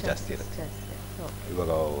ಚಾನ್ಸಸ್ ಜಾಸ್ತಿ ಇರುತ್ತೆ.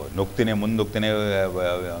 ಇವಾಗ ಮುಂದೋಗ್ತೇನೆ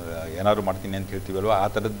ಏನಾದ್ರು ಮಾಡ್ತೀನಿ ಅಂತ ಹೇಳ್ತೀವಲ್ವ, ಆ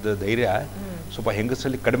ಥರದ ಧೈರ್ಯ ಸ್ವಲ್ಪ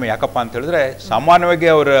ಹೆಂಗಸಲ್ಲಿ ಕಡಿಮೆ. ಯಾಕಪ್ಪ ಅಂತ ಹೇಳಿದ್ರೆ ಸಾಮಾನ್ಯವಾಗಿ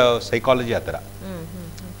ಅವರ ಸೈಕಾಲಜಿ ಆ ಥರ.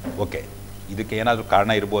 ಓಕೆ, ಇದಕ್ಕೆ ಏನಾದರೂ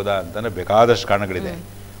ಕಾರಣ ಇರ್ಬೋದಾ ಅಂತಂದರೆ ಬೇಕಾದಷ್ಟು ಕಾರಣಗಳಿದೆ.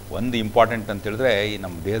 ಒಂದು ಇಂಪಾರ್ಟೆಂಟ್ ಅಂತ ಹೇಳಿದ್ರೆ ಈ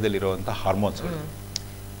ನಮ್ಮ ದೇಹದಲ್ಲಿರುವಂಥ ಹಾರ್ಮೋನ್ಸ್ಗಳು.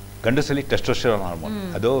 ಗಂಡಸಲ್ಲಿ ಟೆಸ್ಟೋಸ್ಟೆರಾನ್ ಹಾರ್ಮೋನ್,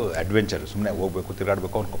 ಅದು ಅಡ್ವೆಂಚರ್, ಸುಮ್ಮನೆ ಹೋಗ್ಬೇಕು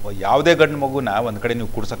ತಿರುಗಾಡಬೇಕು ಅನ್ಕೋ. ಯಾವುದೇ ಗಂಡು ಮಗುನ ಒಂದು ಕಡೆ ನೀವು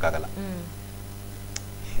ಕೂಡ್ಸೋಕ್ಕಾಗಲ್ಲ.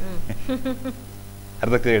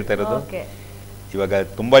 ಅರ್ಧಕ್ಕೆ ಹೇಳ್ತಾ ಇರೋದು. ಇವಾಗ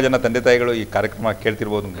ತುಂಬ ಜನ ತಂದೆ ತಾಯಿಗಳು ಈ ಕಾರ್ಯಕ್ರಮ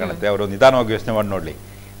ಕೇಳ್ತಿರ್ಬೋದು ಅಂತ ಕಾಣುತ್ತೆ. ಅವರು ನಿಧಾನವಾಗಿ ಯೋಚನೆ ಮಾಡಿ ನೋಡಲಿ,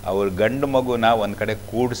 ಅವ್ರ ಗಂಡು ಮಗುನ ಒಂದು ಕಡೆ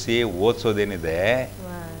ಕೂಡಿಸಿ ಓದಿಸೋದೇನಿದೆ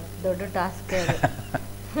ದೊಡ್ಡ ಟಾಸ್ಕ್,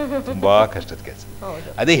 ತುಂಬಾ ಕಷ್ಟದ ಕೆಲಸ.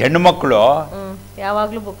 ಅದೇ ಹೆಣ್ಣು ಮಕ್ಕಳು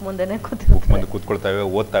ಯಾವಾಗಲೂ ಬುಕ್ ಮುಂದೆ ಕೂತ್ಕೊಳ್ತವೆ,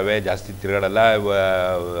 ಓದ್ತವೆ, ಜಾಸ್ತಿ ತಿರುಗಾಡಲ್ಲ,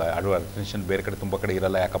 ಅಟೆನ್ಷನ್ ಬೇರೆ ಕಡೆ ತುಂಬ ಕಡೆ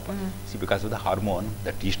ಇರಲ್ಲ. ಯಾಕಪ್ಪ? Because of the hormone,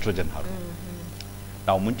 that oestrogen hormone.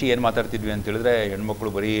 ನಾವು ಮುಂಚೆ ಏನು ಮಾತಾಡ್ತಿದ್ವಿ ಅಂತ ಹೇಳಿದ್ರೆ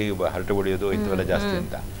ಹೆಣ್ಮಕ್ಳು ಬರೀ ಹರಟೆ ಹೊಡೆಯೋದು ಇಂಥವೆಲ್ಲ ಜಾಸ್ತಿ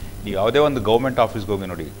ಅಂತ. ನೀವು ಯಾವುದೇ ಒಂದು ಗೌರ್ಮೆಂಟ್ ಆಫೀಸ್ಗೆ ಹೋಗಿ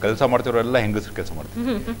ನೋಡಿ, ಕೆಲಸ ಮಾಡ್ತಿರೋರೆಲ್ಲ ಹೆಂಗಸರು ಕೆಲಸ ಮಾಡ್ತಾರೆ.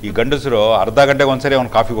 ಈ ಗಂಡಸರು ಅರ್ಧ ಗಂಟೆಗೆ ಒಂದ್ಸರಿ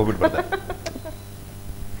ಅವ್ನು ಕಾಫಿಗೆ ಹೋಗ್ಬಿಟ್ಟು ಬರ್ತಾರೆ.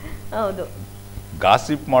 ಹೌದು,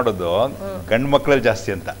 ಗಾಸಿಪ್ ಮಾಡೋದು ಗಂಡು ಮಕ್ಕಳಲ್ಲಿ ಜಾಸ್ತಿ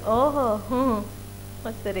ಅಂತ.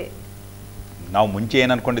 ಸರಿ. ನಾವು ಮುಂಚೆ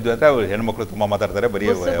ಏನು ಅನ್ಕೊಂಡಿದ್ವಿ ಅಂದ್ರೆ ಹೆಣ್ಮಕ್ಳು ತುಂಬಾ ಮಾತಾಡ್ತಾರೆ, ಬರೀ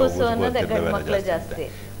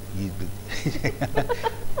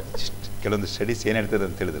ಕೆಲವೊಂದು ಸ್ಟಡೀಸ್ ಏನು ಹೇಳ್ತದೆ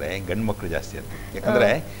ಅಂತ ಹೇಳಿದ್ರೆ ಗಂಡು ಮಕ್ಕಳು ಜಾಸ್ತಿ ಅಂತ. ಯಾಕಂದ್ರೆ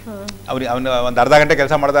ಅವನು ಒಂದು ಅರ್ಧ ಗಂಟೆ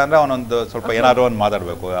ಕೆಲಸ ಮಾಡ್ದ ಅಂದ್ರೆ ಅವನೊಂದು ಸ್ವಲ್ಪ ಏನಾದ್ರು ಒಂದು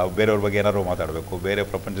ಮಾತಾಡಬೇಕು, ಬೇರೆಯವ್ರ ಬಗ್ಗೆ ಏನಾದ್ರು ಮಾತಾಡಬೇಕು, ಬೇರೆ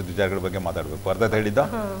ಪ್ರಪಂಚದ ವಿಚಾರಗಳ ಬಗ್ಗೆ ಮಾತಾಡಬೇಕು. ಅರ್ಧ ಹೇಳಿದ್ದ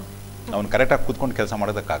ಅವ್ನು ಕರೆಕ್ಟಾಗಿ ಕೂತ್ಕೊಂಡು ಕೆಲಸ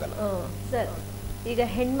ಮಾಡೋದಕ್ಕಾಗಲ್ಲ. ಸರ್, ಈಗ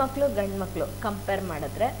ಹೆಣ್ಮಕ್ಳು ಗಂಡು ಮಕ್ಕಳು ಕಂಪೇರ್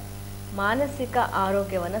ಮಾಡಿದ್ರೆ ಮಾನಸಿಕ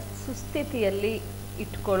ಆರೋಗ್ಯವನ್ನು ಸುಸ್ಥಿತಿಯಲ್ಲಿ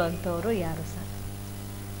ಇಟ್ಕೊಳ್ಳೋಂಥವ್ರು ಯಾರು ಸರ್?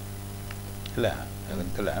 ಇಲ್ಲ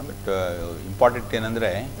ಅಂತಲ್ಲ, ಬಟ್ ಇಂಪಾರ್ಟೆಂಟ್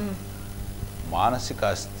ಏನಂದ್ರೆ ಮಾನಸಿಕ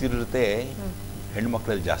ಅಸ್ಥಿರತೆ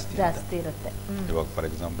ಹೆಣ್ಮಕ್ಳಲ್ಲಿ ಜಾಸ್ತಿ ಇರುತ್ತೆ. ಇವಾಗ ಫಾರ್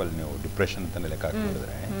ಎಕ್ಸಾಂಪಲ್ ನೀವು ಡಿಪ್ರೆಷನ್ ಅಂತ ಲೆಕ್ಕ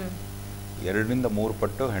ಹಾಕಿದ್ರೆ 2-3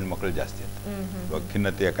 ಪಟ್ಟು ಹೆಣ್ಮಕ್ಳು ಜಾಸ್ತಿ ಅಂತ. ಇವಾಗ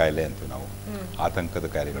ಖಿನ್ನತೆಯ ಕಾಯಿಲೆ ಅಂತೀವಿ ನಾವು, ಆತಂಕದ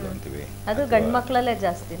ಕಾಯಿಲೆಗಳು ಅಂತೀವಿ, ಅದು ಗಂಡು ಮಕ್ಕಳಲ್ಲೇ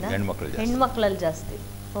ಜಾಸ್ತಿ, ಹೆಣ್ಮಕ್ಳಲ್ಲಿ ಜಾಸ್ತಿ.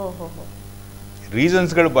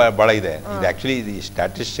 ರೀಸನ್ಸ್ಗಳು ಭಾಳ ಇದೆ. ಇದು ಆ್ಯಕ್ಚುಲಿ ಇದು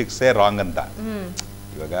ಸ್ಟ್ಯಾಟಿಸ್ಟಿಕ್ಸೇ ರಾಂಗ್ ಅಂತ.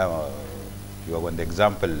 ಇವಾಗ ಒಂದು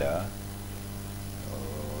ಎಕ್ಸಾಂಪಲ್,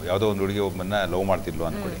 ಯಾವುದೋ ಒಂದು ಹುಡುಗಿ ಒಬ್ಬನ್ನ ಲವ್ ಮಾಡ್ತಿದ್ಲು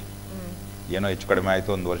ಅಂದ್ಕೊಳ್ಳಿ, ಏನೋ ಹೆಚ್ಚು ಕಡಿಮೆ ಆಯಿತು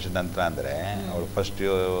ಒಂದು ವರ್ಷದ ನಂತರ ಅಂದರೆ ಅವಳು ಫಸ್ಟ್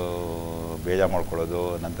ಬೇಜಾರು ಮಾಡ್ಕೊಳ್ಳೋದು,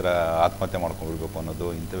 ನಂತರ ಆತ್ಮಹತ್ಯೆ ಮಾಡ್ಕೊಂಡ್ಬಿಡ್ಬೇಕು ಅನ್ನೋದು,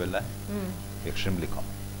 ಇಂಥವೆಲ್ಲ ಎಕ್ಸ್ಟ್ರೀಮ್ಲಿ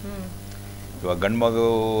ಕಾಮನ್. ಇವಾಗ ಗಂಡು ಮಗು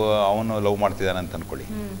ಅವನು ಲವ್ ಮಾಡ್ತಿದ್ದಾನೆ ಅಂತ ಅಂದ್ಕೊಳ್ಳಿ,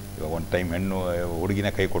 ಇವಾಗ ಒಂದು ಟೈಮ್ ಹೆಣ್ಣು ಹುಡುಗಿನ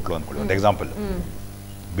ಕೈ ಕೊಟ್ಲು ಅಂದ್ಕೊಳ್ಳಿ, ಒಂದು ಎಕ್ಸಾಂಪಲ್,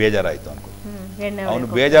 ಬೇಜಾರಾಯಿತು ಅಂದ್ಕೊಳ್ಳಿ,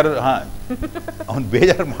 ಅವನು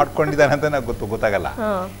ಬೇಜಾರು ಮಾಡ್ಕೊಂಡಿದ್ದಾನೆ ಅಂತ ಗೊತ್ತಾಗಲ್ಲ,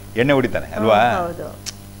 ಎಣ್ಣೆ ಹೊಡಿತಾನೆ ಅಲ್ವಾ.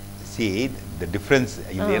 ಸಿ ದ ಡಿಫ್ರೆನ್ಸ್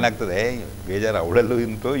ಇಲ್ಲಿ ಏನಾಗ್ತದೆ, ಬೇಜಾರು ಅವಳಲ್ಲೂ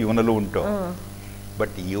ಉಂಟು ಇವನಲ್ಲೂ ಉಂಟು.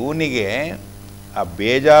 ಬಟ್ ಇವನಿಗೆ ಆ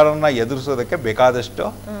ಬೇಜಾರನ್ನ ಎದುರಿಸೋದಕ್ಕೆ ಬೇಕಾದಷ್ಟು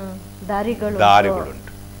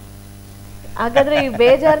ದಾರಿಗಳುಂಟು. ಹಾಗಾದ್ರೆ ಈ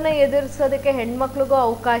ಬೇಜಾರನ್ನ ಎದುರಿಸೋದಕ್ಕೆ ಹೆಣ್ಮಕ್ಳಿಗೂ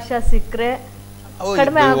ಅವಕಾಶ ಸಿಕ್ಕರೆ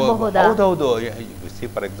ಕಡಿಮೆ ಆಗಬಹುದಾ? ಹೌದೌದು. ಸಿ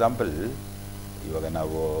ಫಾರ್ ಎಕ್ಸಾಂಪಲ್, ಇವಾಗ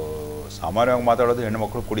ನಾವು ಸಾಮಾನ್ಯವಾಗಿ ಮಾತಾಡೋದು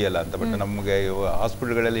ಹೆಣ್ಮಕ್ಳು ಕುಡಿಯಲ್ಲ ಅಂತ, ಬಟ್ ನಮಗೆ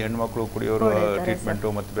ಹಾಸ್ಪಿಟಲ್ಗಳಲ್ಲಿ ಹೆಣ್ಮಕ್ಳು ಕುಡಿಯೋರು ಟ್ರೀಟ್ಮೆಂಟು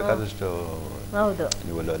ಮತ್ತು ಬೇಕಾದಷ್ಟು.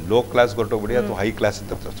 ನೀವು ಲೋ ಕ್ಲಾಸ್ ಹೊರಟೋಗ್ಬಿಡಿ ಅಥವಾ ಹೈ ಕ್ಲಾಸ್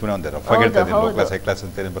ಅಂತ ಸುಮ್ಮನೆ ಒಂದು ರಫ್ ಆಗಿ ಹೇಳ್ತದೆ, ಲೋ ಕ್ಲಾಸ್ ಹೈ ಕ್ಲಾಸ್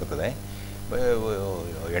ಅಂತ ಬರ್ತದೆ.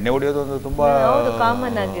 ಎಣ್ಣೆ ಹೊಡಿಯೋದು ಒಂದು ತುಂಬ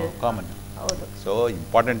ಕಾಮನ್. ಸೊ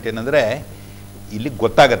ಇಂಪಾರ್ಟೆಂಟ್ ಏನಂದರೆ ಇಲ್ಲಿ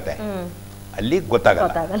ಗೊತ್ತಾಗತ್ತೆ, ಅಲ್ಲಿ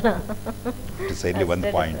ಗೊತ್ತಾಗಲ್ಲ. ಇಲ್ಲಿ ಒಂದು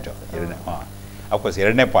ಪಾಯಿಂಟ್. ಅಫ್ಕೋರ್ಸ್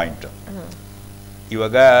ಎರಡನೇ ಪಾಯಿಂಟ್,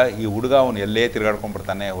 ಇವಾಗ ಈ ಹುಡುಗ ಅವನು ಎಲ್ಲೇ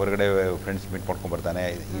ತಿರುಗಾಡ್ಕೊಂಡ್ಬರ್ತಾನೆ, ಹೊರಗಡೆ ಫ್ರೆಂಡ್ಸ್ ಮೀಟ್ ಮಾಡ್ಕೊಂಡ್ಬರ್ತಾನೆ.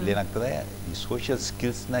 ಇಲ್ಲೇನಾಗ್ತದೆ, ಈ ಸೋಷಿಯಲ್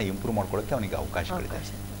ಸ್ಕಿಲ್ಸ್ನ ಇಂಪ್ರೂವ್ ಮಾಡ್ಕೊಳ್ಳೋಕ್ಕೆ ಅವನಿಗೆ ಅವಕಾಶಗಳಿದೆ.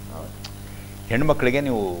 ಹೆಣ್ಮಕ್ಳಿಗೆ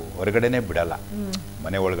ನೀವು ಹೊರಗಡೆನೇ ಬಿಡಲ್ಲ,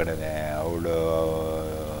 ಮನೆ ಒಳಗಡೆನೆ ಅವಳು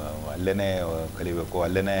ಅಲ್ಲೇ ಕಲಿಬೇಕು,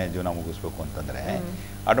 ಅಲ್ಲೇ ಜೀವನ ಮುಗಿಸ್ಬೇಕು ಅಂತಂದರೆ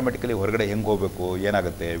ಆಟೋಮೆಟಿಕಲಿ ಹೊರಗಡೆ ಹೆಂಗೆ ಹೋಗ್ಬೇಕು,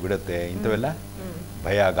 ಏನಾಗುತ್ತೆ, ಬಿಡುತ್ತೆ, ಇಂಥವೆಲ್ಲ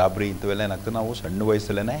ಭಯ ಗಾಬರಿ ಇಂಥವೆಲ್ಲ ಏನಾಗ್ತದೆ, ನಾವು ಸಣ್ಣ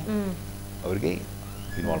ವಯಸ್ಸಲ್ಲೇ ಅವ್ರಿಗೆ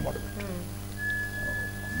ಇನ್ವಾಲ್ವ್ ಮಾಡಬೇಕು.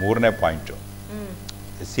 ಮೂರನೇ ಪಾಯಿಂಟು,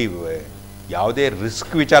 ಸಿ ಯಾವುದೇ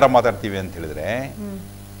ರಿಸ್ಕ್ ವಿಚಾರ ಮಾತಾಡ್ತೀವಿ ಅಂತ ಹೇಳಿದ್ರೆ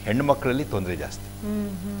ಹೆಣ್ಣು ಮಕ್ಕಳಲ್ಲಿ ತೊಂದರೆ ಜಾಸ್ತಿ.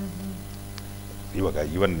 ಇವಾಗ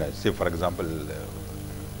ಇವನ್ ಸಿ ಫಾರ್ ಎಕ್ಸಾಂಪಲ್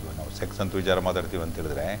ನಾವು ಸೆಕ್ಸ್ ಅಂತ ವಿಚಾರ ಮಾತಾಡ್ತೀವಿ ಅಂತ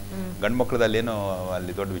ಹೇಳಿದ್ರೆ ಗಂಡು ಮಕ್ಕಳದಲ್ಲಿ ಏನು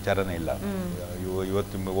ಅಲ್ಲಿ ದೊಡ್ಡ ವಿಚಾರನೇ ಇಲ್ಲ.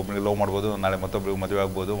 ಇವತ್ತು ಒಬ್ಬನಿಗೆ ಲವ್ ಮಾಡ್ಬೋದು, ನಾಳೆ ಮತ್ತೊಬ್ಬರಿಗೆ ಮದುವೆ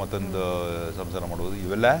ಆಗ್ಬೋದು, ಮತ್ತೊಂದು ಸಂಸಾರ ಮಾಡ್ಬೋದು,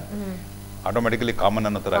 ಇವೆಲ್ಲ ಆಟೋಮೆಟಿಕಲಿ ಕಾಮನ್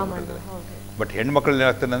ಅನ್ನೋ ಥರ ಆಗ್ಬಿಟ್ಟಿದ್ದಾರೆ. ಬಟ್ ಹೆಣ್ಮಕ್ಳಲ್ಲಿ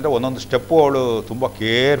ಏನಾಗ್ತದೆ ಅಂದರೆ ಒಂದೊಂದು ಸ್ಟೆಪ್ಪು ಅವಳು ತುಂಬ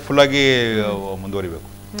ಕೇರ್ಫುಲ್ಲಾಗಿ ಮುಂದುವರಿಬೇಕು.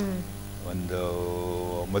 ಒಂದು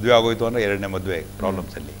ಮದುವೆ ಆಗೋಯ್ತು ಅಂದರೆ ಎರಡನೇ ಮದುವೆ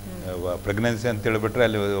ಪ್ರಾಬ್ಲಮ್ಸಲ್ಲಿ, ಪ್ರೆಗ್ನೆನ್ಸಿ ಅಂತ ಹೇಳಿಬಿಟ್ರೆ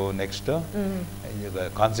ಅಲ್ಲಿ ನೆಕ್ಸ್ಟ್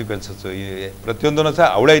ಕಾನ್ಸಿಕ್ವೆನ್ಸಸ್ ಪ್ರತಿಯೊಂದನ್ನು ಸಹ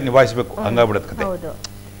ಅವಳೇ ನಿಭಾಯಿಸಬೇಕು, ಹಂಗಾಗ್ಬಿಡೋದು ಕತೆ.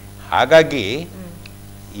 ಹಾಗಾಗಿ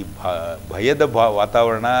ಈ ಭಯದ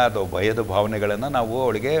ವಾತಾವರಣ ಅಥವಾ ಭಯದ ಭಾವನೆಗಳನ್ನು ನಾವು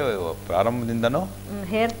ಅವಳಿಗೆ ಪ್ರಾರಂಭದಿಂದನೂ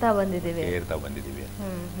ಹೇರ್ತಾ ಬಂದಿದ್ದೀವಿ.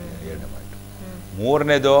 ಎರಡನೇ ಪಾಯಿಂಟ್.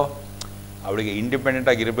 ಮೂರನೇದು, ಅವಳಿಗೆ ಇಂಡಿಪೆಂಡೆಂಟ್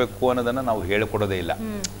ಆಗಿರಬೇಕು ಅನ್ನೋದನ್ನು ನಾವು ಹೇಳಿಕೊಡೋದೇ ಇಲ್ಲ.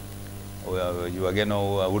 ಇವಾಗೇನು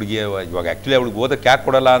ಹುಡುಗಿ ಇವಾಗ ಆ್ಯಕ್ಚುಲಿ ಅವಳಿಗೆ ಓದಕ್ಕೆ ಯಾಕೆ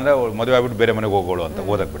ಕೊಡಲ್ಲ ಅಂದರೆ ಅವಳು ಮದುವೆ ಆಗ್ಬಿಟ್ಟು ಬೇರೆ ಮನೆಗೆ ಹೋಗೋಳು ಅಂತ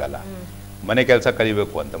ಓದಕ್ಕೆ ಬಿಡಲ್ಲ. ಮನೆ ಕೆಲಸ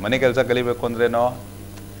ಕಲಿಬೇಕು ಅಂತ. ಮನೆ ಕೆಲಸ ಕಲಿಬೇಕು ಅಂದ್ರೇನೋ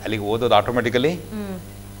ಅಲ್ಲಿಗೆ ಓದೋದು ಆಟೋಮೆಟಿಕಲಿ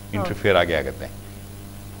ಇಂಟರ್ಫಿಯರ್ ಆಗೇ ಆಗುತ್ತೆ.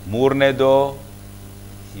 ಮೂರನೇದು,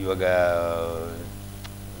 ಇವಾಗ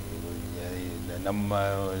ನಮ್ಮ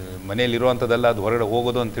ಮನೆಯಲ್ಲಿರುವಂಥದ್ದೆಲ್ಲ ಅದು ಹೊರಗಡೆ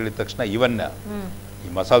ಹೋಗೋದು ಅಂತ ಹೇಳಿದ ತಕ್ಷಣ ಇವನ್ ಈ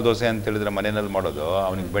ಮಸಾಲೆ ದೋಸೆ ಅಂತ ಹೇಳಿದ್ರೆ ಮನೆಯಲ್ಲಿ ಮಾಡೋದು,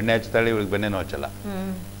 ಅವನಿಗೆ ಬೆಣ್ಣೆ ಹಚ್ತಾಳೆ, ಇವಳಿಗೆ ಬೆಣ್ಣೆನೂ ಹಚ್ಚಲ್ಲ.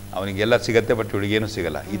 ಅವನಿಗೆಲ್ಲ ಸಿಗತ್ತೆ, ಬಟ್ ಇವಳಿಗೇನು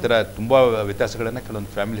ಸಿಗಲ್ಲ. ಈ ಥರ ತುಂಬ ವ್ಯತ್ಯಾಸಗಳನ್ನು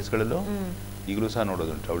ಕೆಲವೊಂದು ಫ್ಯಾಮಿಲೀಸ್ಗಳಲ್ಲೂ ಈಗಲೂ ಸಹ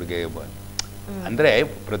ನೋಡೋದುಂಟು. ಅವಳಿಗೆ ಅಂದರೆ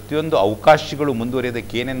ಪ್ರತಿಯೊಂದು ಅವಕಾಶಗಳು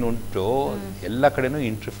ಮುಂದುವರಿಯೋದಕ್ಕೆ ಏನೇನು ಉಂಟು ಎಲ್ಲ ಕಡೆನೂ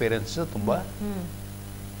ಇಂಟರ್ಫಿಯರೆನ್ಸ್ ತುಂಬ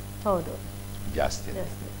ಜಾಸ್ತಿ ಇದೆ.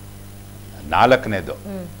 ನಾಲ್ಕನೇದು,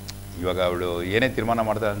 ಇವಾಗ ಅವಳು ಏನೇ ತೀರ್ಮಾನ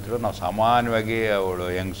ಮಾಡ್ತಾಳೆ ಅಂತೇಳಿ ನಾವು ಸಾಮಾನ್ಯವಾಗಿ ಅವಳು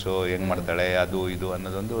ಹೆಂಗ್ಸು ಹೆಂಗೆ ಮಾಡ್ತಾಳೆ ಅದು ಇದು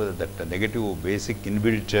ಅನ್ನೋದೊಂದು that negative basic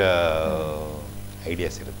inbuilt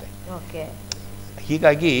ideas ಇರುತ್ತೆ.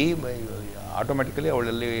 ಹೀಗಾಗಿ ಆಟೋಮೆಟಿಕಲಿ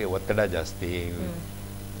ಅವಳಲ್ಲಿ ಒತ್ತಡ ಜಾಸ್ತಿ.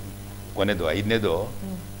 ಕೊನೆಯದು ಐದನೇದು,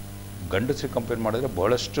 ಗಂಡಸರಿಗೆ ಕಂಪೇರ್ ಮಾಡಿದ್ರೆ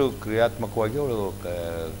ಬಹಳಷ್ಟು ಕ್ರಿಯಾತ್ಮಕವಾಗಿ ಅವಳು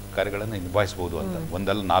ಕಾರ್ಯಗಳನ್ನು ನಿಭಾಯಿಸ್ಬೋದು ಅಂತ,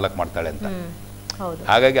 ಒಂದಲ್ಲ 4 ಮಾಡ್ತಾಳೆ ಅಂತ.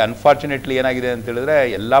 ಹಾಗಾಗಿ ಅನ್ಫಾರ್ಚುನೇಟ್ಲಿ ಏನಾಗಿದೆ ಅಂತ ಹೇಳಿದ್ರೆ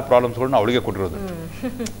ಎಲ್ಲ ಪ್ರಾಬ್ಲಮ್ಸ್ಗಳನ್ನ ಅವಳಿಗೆ ಕೊಟ್ಟಿರೋದು.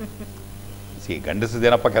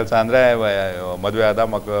 ಗಂಡಸದೇನಪ್ಪ ಕೆಲಸ ಅಂದರೆ ಮದುವೆ ಆದ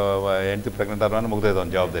ಹೆಂಡತಿ ಪ್ರೆಗ್ನೆಂಟ್ ಆದ ಮುಗ್ದೋದು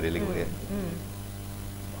ಒಂದು ಜವಾಬ್ದಾರಿ. ಇಲ್ಲಿಗೆ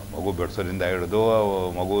ಮಗು ಬೆಳೆಸೋದ್ರಿಂದ ಹಿಡಿದು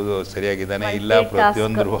ಮಗು ಸರಿಯಾಗಿದ್ದಾನೆ ಇಲ್ಲ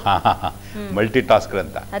ಪ್ರತಿಯೊಂದು ಮಲ್ಟಿ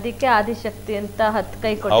ಟಾಸ್ಕ್ಗಳಂತ, ಅದಕ್ಕೆ ಆದಿಶಕ್ತಿ ಅಂತ 10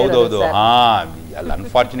 ಕೈ. ಹೌದೌದು. ಅಲ್ಲಿ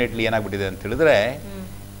ಅನ್ಫಾರ್ಚುನೇಟ್ಲಿ ಏನಾಗ್ಬಿಟ್ಟಿದೆ ಅಂತ ಹೇಳಿದ್ರೆ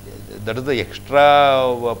that is the extra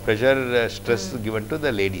pressure stress given to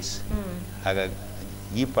the ladies. ಹಾಗಾಗಿ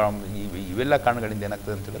ಇವೆಲ್ಲ ಕಾರಣಗಳಿಂದ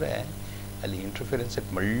ಏನಾಗ್ತದೆ ಅಂತ ಹೇಳಿದ್ರೆ ಅಲ್ಲಿ ಇಂಟರ್ಫಿಯರೆನ್ಸ್ ಎಟ್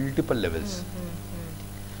ಮಲ್ಟಿಪಲ್ ಲೆವೆಲ್ಸ್.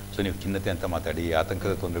 ಸೊ ನೀವು ಖಿನ್ನತೆ ಅಂತ ಮಾತಾಡಿ,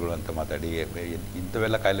 ಆತಂಕದ ತೊಂದರೆಗಳು ಅಂತ ಮಾತಾಡಿ,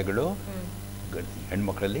 ಇಂಥವೆಲ್ಲ ಕಾಯಿಲೆಗಳು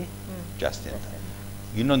ಹೆಣ್ಮಕ್ಳಲ್ಲಿ ಜಾಸ್ತಿ ಅಂತ.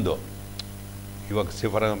 ಇನ್ನೊಂದು, ಇವಾಗ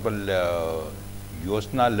ಫಾರ್ ಎಕ್ಸಾಂಪಲ್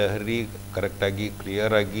ಯೋಚನಾ ಲಹರಿ ಕರೆಕ್ಟಾಗಿ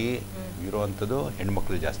ಕ್ಲಿಯರಾಗಿ ಇರೋವಂಥದ್ದು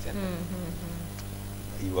ಹೆಣ್ಮಕ್ಳು ಜಾಸ್ತಿ ಅಂತ.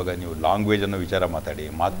 ಇವಾಗ ನೀವು ಲ್ಯಾಂಗ್ವೇಜ್ ಅನ್ನೋ ವಿಚಾರ ಮಾತಾಡಿ,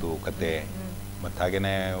 ಮಾತು ಕತೆ ಮತ್ತು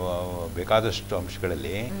ಹಾಗೆಯೇ ಬೇಕಾದಷ್ಟು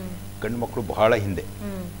ಅಂಶಗಳಲ್ಲಿ ಗಂಡು ಮಕ್ಕಳು ಬಹಳ ಹಿಂದೆ.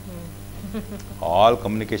 ಆಲ್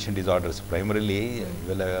ಕಮ್ಯುನಿಕೇಷನ್ ಡಿಸಾರ್ಡರ್ಸ್ ಪ್ರೈಮರಿಲಿ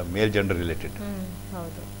ಇವೆಲ್ಲ ಮೇಲ್ ಜೆಂಡರ್ ರಿಲೇಟೆಡ್.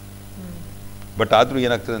 ಬಟ್ ಆದರೂ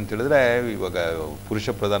ಏನಾಗ್ತದೆ ಅಂತ ಹೇಳಿದ್ರೆ ಇವಾಗ ಪುರುಷ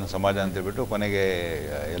ಪ್ರಧಾನ ಸಮಾಜ ಅಂತ ಹೇಳ್ಬಿಟ್ಟು ಕೊನೆಗೆ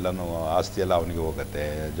ಎಲ್ಲನೂ ಆಸ್ತಿ ಎಲ್ಲ ಅವನಿಗೆ ಹೋಗುತ್ತೆ,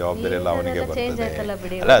 ಜವಾಬ್ದಾರಿ ಎಲ್ಲ ಅವನಿಗೆ ಬರ್ತದೆ.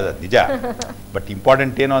 ಅಲ್ಲ, ಅದು ನಿಜ. ಬಟ್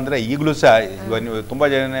ಇಂಪಾರ್ಟೆಂಟ್ ಏನು ಅಂದರೆ ಈಗಲೂ ಸಹ ಇವಾಗ ನೀವು ತುಂಬ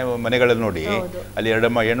ಜನ ಮನೆಗಳಲ್ಲಿ ನೋಡಿ, ಅಲ್ಲಿ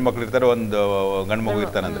ಹೆಣ್ಣು ಮಕ್ಳು ಇರ್ತಾರೆ, ಒಂದು ಗಂಡು ಮಗು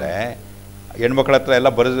ಇರ್ತಾನಂದ್ರೆ ಹೆಣ್ಮಕ್ಳ ಹತ್ರ ಎಲ್ಲ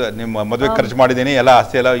ಬರೋದು ನಿಮ್ಮ ಮದುವೆ ಖರ್ಚು ಮಾಡಿದ್ದೀನಿ ಎಲ್ಲ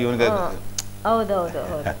ಆಸ್ತಿ ಎಲ್ಲ ಇವನಿಗೆ.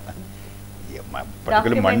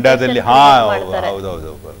 ಪರ್ಟಿಕ್ಯುಲರ್ ಮಂಡ್ಯದಲ್ಲಿ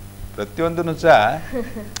ಹೌದೌದು ಪ್ರತಿಯೊಂದೂ ಸಹ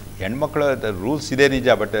ಹೆಣ್ಮಕ್ಳು ರೂಲ್ಸ್ ಇದೆ ನಿಜ,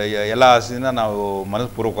 ಬಟ್ ಎಲ್ಲ ಆಸೆನ ನಾವು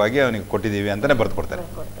ಮನಸ್ಪೂರ್ವಕವಾಗಿ ಅವನಿಗೆ ಕೊಟ್ಟಿದ್ದೀವಿ ಅಂತಲೇ ಬರೆದು ಕೊಡ್ತಾರೆ.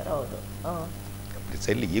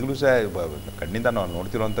 ಪ್ರಿಸೈಲಿ ಈಗಲೂ ಸಹ ಕಣ್ಣಿಂದ ನಾವು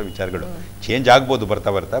ನೋಡ್ತಿರೋಂಥ ವಿಚಾರಗಳು ಚೇಂಜ್ ಆಗ್ಬೋದು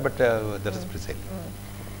ಬರ್ತಾ ಬರ್ತಾ, ಬಟ್ ದಟ್ ಇಸ್ ಪ್ರಿಸೈಲಿ.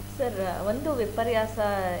 ಸರ್, ಒಂದು ವಿಪರ್ಯಾಸ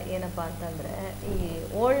ಏನಪ್ಪ ಅಂತಂದರೆ, ಈ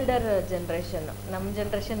ಓಲ್ಡರ್ ಜನ್ರೇಷನ್, ನಮ್ಮ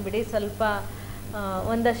ಜನ್ರೇಷನ್ ಬಿಡಿ ಸ್ವಲ್ಪ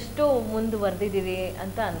ಒಂದಷ್ಟು ಮುಂದುವರೆದಿದ್ದೀವಿ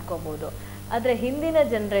ಅಂತ ಅನ್ಕೋಬೋದು. ಆದರೆ ಹಿಂದಿನ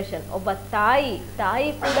ಜನ್ರೇಷನ್, ಒಬ್ಬ ತಾಯಿ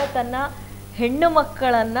ಕೂಡ ತನ್ನ ಹೆಣ್ಣು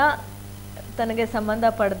ಮಕ್ಕಳನ್ನು ತನಗೆ ಸಂಬಂಧ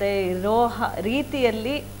ಪಡದೆ ಇರೋ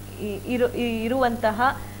ರೀತಿಯಲ್ಲಿ ಇರುವಂತಹ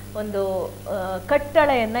ಒಂದು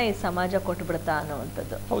ಕಟ್ಟಳೆಯನ್ನು ಈ ಸಮಾಜ ಕೊಟ್ಟುಬಿಡ್ತಾ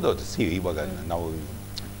ಅನ್ನೋವಂಥದ್ದು. ಹೌದೌದು. ಇವಾಗ ನಾವು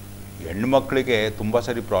ಹೆಣ್ಮಕ್ಳಿಗೆ ತುಂಬ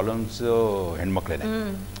ಸರಿ ಪ್ರಾಬ್ಲಮ್ಸು ಹೆಣ್ಮಕ್ಳೇನೆ.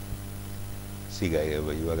 ಈಗ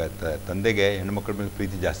ಇವಾಗ ತಂದೆಗೆ ಹೆಣ್ಮಕ್ಳ ಮೇಲೆ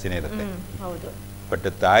ಪ್ರೀತಿ ಜಾಸ್ತಿನೇ ಇರುತ್ತೆ. ಹೌದು. ಬಟ್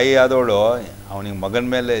ತಾಯಿ ಆದವಳು ಅವನಿಗೆ ಮಗನ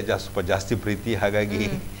ಮೇಲೆ ಸ್ವಲ್ಪ ಜಾಸ್ತಿ ಪ್ರೀತಿ, ಹಾಗಾಗಿ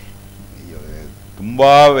ತುಂಬ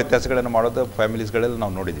ವ್ಯತ್ಯಾಸಗಳನ್ನು ಮಾಡೋದು ಫ್ಯಾಮಿಲೀಸ್ಗಳಲ್ಲಿ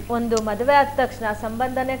ನಾವು ನೋಡಿದ್ವಿ. ಒಂದು ಮದುವೆ ಆದ ತಕ್ಷಣ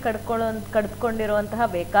ಸಂಬಂಧನೇ ಕಡ್ಕೊಂಡಿರುವಂತಹ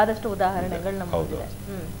ಬೇಕಾದಷ್ಟು ಉದಾಹರಣೆಗಳು ನಮ್ಮ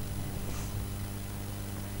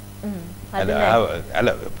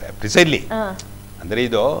ಅಲ್ಲ ಪ್ರಿಸೈಡ್ಲಿ ಅಂದರೆ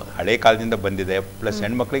ಇದು ಹಳೆ ಕಾಲದಿಂದ ಬಂದಿದೆ. ಪ್ಲಸ್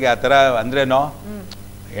ಹೆಣ್ಮಕ್ಳಿಗೆ ಆ ಥರ ಅಂದ್ರೇನೋ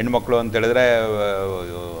ಹೆಣ್ಮಕ್ಳು ಅಂತ ಹೇಳಿದ್ರೆ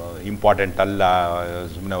ಇಂಪಾರ್ಟೆಂಟ್ ಅಲ್ಲ,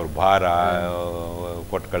 ಸುಮ್ಮನೆ ಅವ್ರ ಭಾರ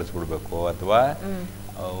ಕೊಟ್ಟು ಕಳಿಸ್ಬಿಡ್ಬೇಕು, ಅಥವಾ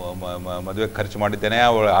ಮದುವೆ ಖರ್ಚು ಮಾಡಿದ್ದೇನೆ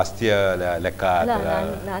ಅವಳ ಆಸ್ತಿಯ ಲೆಕ್ಕ.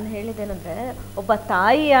 ನಾನು ಹೇಳಿದ್ದೇನಂದ್ರೆ, ಒಬ್ಬ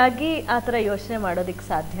ತಾಯಿಯಾಗಿ ಆ ಥರ ಯೋಚನೆ ಮಾಡೋದಿಕ್ಕೆ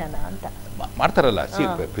ಸಾಧ್ಯನಾ ಅಂತ ಮಾಡ್ತಾರಲ್ಲ.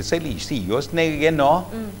 ಪ್ರಿಸೈಲಿ ಯೋಚನೆಗೇನೋ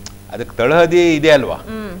ಅದಕ್ಕೆ ತಳಹದಿ ಇದೆ ಅಲ್ವಾ.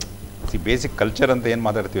 ಬೇಸಿಕ್ ಕಲ್ಚರ್ ಅಂತ ಏನು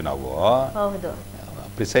ಮಾತಾಡ್ತೀವಿ ನಾವು,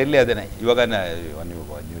 ಪ್ರಿಸೈಡ್ಲಿ ಅದೇನೆ. ಇವಾಗ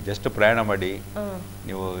ನೀವು ಜಸ್ಟ್ ಪ್ರಯಾಣ ಮಾಡಿ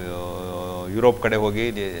ನೀವು ಯುರೋಪ್ ಕಡೆ ಹೋಗಿ,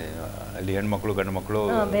 ಅಲ್ಲಿ ಹೆಣ್ಮಕ್ಳು ಗಂಡು ಮಕ್ಕಳು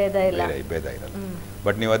ಭೇದ ಇರಲ್ಲ.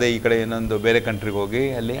 ಬಟ್ ನೀವು ಅದೇ ಈ ಕಡೆ ಇನ್ನೊಂದು ಬೇರೆ ಕಂಟ್ರಿಗೆ ಹೋಗಿ,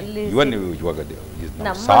 ಅಲ್ಲಿ ಇವನ್ ನೀವು ಇವಾಗ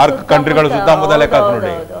ಸಾರ್ಕ್ ಕಂಟ್ರಿಗಳು ಸುತ್ತಮುತ್ತ ಲೆಕ್ಕ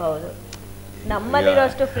ನೋಡಿ,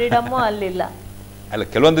 ನಮ್ಮಲ್ಲಿರೋಷ್ಟು ಫ್ರೀಡಮ್ ಅಲ್ಲಿಲ್ಲ. ಅಲ್ಲ,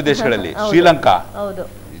 ಕೆಲವೊಂದು ದೇಶಗಳಲ್ಲಿ ಶ್ರೀಲಂಕಾ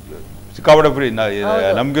ಸಿಕ್ಕಾಪಟ್ಟೆ ಫ್ರೀ,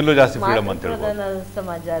 ನಮ್ಗಿಲ್ಲೂ ಜಾಸ್ತಿ ಫ್ರೀಡಮ್ ಅಂತ ಹೇಳ್ಬೋದು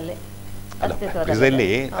ಸಮಾಜ ಅಲ್ಲಿ. ಅಲ್ಲ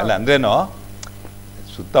ಪ್ರಿಸೈಡ್ಲಿ ಅಲ್ಲ ಅಂದ್ರೇನೋ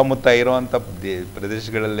ಸುತ್ತಮುತ್ತ ಇರುವಂಥ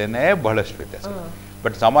ಪ್ರದೇಶಗಳಲ್ಲೇನೆ ಬಹಳಷ್ಟು ವ್ಯತ್ಯಾಸ.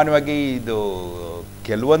 ಬಟ್ ಸಾಮಾನ್ಯವಾಗಿ ಇದು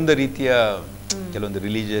ಕೆಲವೊಂದು ರೀತಿಯ ಕೆಲವೊಂದು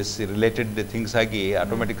ರಿಲೇಟೆಡ್ ಥಿಂಗ್ಸ್ ಆಗಿ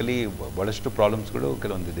ಆಟೋಮೆಟಿಕಲಿ ಬಹಳಷ್ಟು ಪ್ರಾಬ್ಲಮ್ಸ್ಗಳು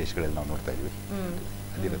ಕೆಲವೊಂದು ದೇಶಗಳಲ್ಲಿ ನಾವು ನೋಡ್ತಾ ಇದ್ವಿ,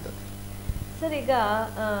 ಅಲ್ಲಿರುತ್ತದೆ. ಸರ್, ಈಗ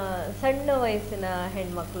ಸಣ್ಣ ವಯಸ್ಸಿನ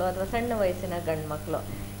ಹೆಣ್ಮಕ್ಳು ಅಥವಾ ಸಣ್ಣ ವಯಸ್ಸಿನ ಗಂಡು ಮಕ್ಕಳು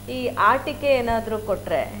ಈ ಆಟಿಕೆ ಏನಾದರೂ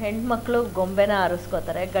ಕೊಟ್ಟರೆ ಹೆಣ್ಮಕ್ಳು ಗೊಂಬೆನ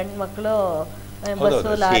ಆರಿಸ್ಕೋತಾರೆ, ಗಂಡು ಮಕ್ಕಳು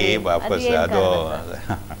ವಾಪಸ್ ಅದು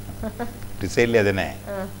ಪ್ರಿಸೈಡ್ಲಿ ಅದೇನೆ.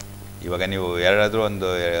 ಇವಾಗ ನೀವು ಯಾರಾದರೂ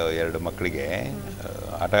ಎರಡು ಮಕ್ಕಳಿಗೆ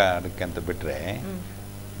ಆಟ ಆಡೋಕ್ಕೆ ಅಂತ ಬಿಟ್ಟರೆ,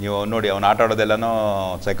 ನೀವು ನೋಡಿ ಅವನು ಆಟ ಆಡೋದೆಲ್ಲನೂ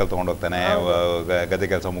ಸೈಕಲ್ ತೊಗೊಂಡು ಹೋಗ್ತಾನೆ, ಗದ್ದೆ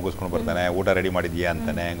ಕೆಲಸ ಮುಗಿಸ್ಕೊಂಡು ಬರ್ತಾನೆ, ಊಟ ರೆಡಿ ಮಾಡಿದ್ಯಾ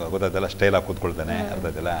ಅಂತಾನೆ, ಗೊತ್ತಾಯ್ತಲ್ಲ, ಸ್ಟೈಲಾಗಿ ಕೂತ್ಕೊಳ್ತಾನೆ,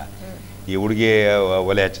 ಅರ್ಥದಲ್ಲ. ಈ ಹುಡುಗಿ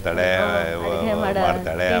ಒಲೆ ಹಚ್ತಾಳೆ,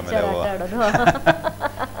 ಮಾಡ್ತಾಳೆ, ಆಮೇಲೆ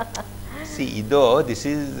ಇದು this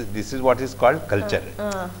is what is called culture.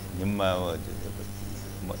 ನಿಮ್ಮ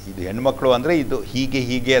ಇದು ಹೆಣ್ಮಕ್ಳು ಅಂದರೆ ಇದು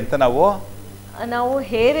ಹೀಗೆ ಅಂತ ನಾವು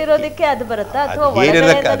ಹೇರಿರೋದಕ್ಕೆ ಅದು ಬರುತ್ತಾ ಅಥವಾ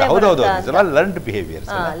ಹೌದೌದು, ಲರ್ನ್ಡ್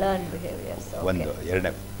ಬಿಹೇವಿಯರ್ಸ್ ಒಂದು.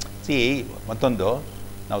 ಎರಡನೇ ಮತ್ತೊಂದು,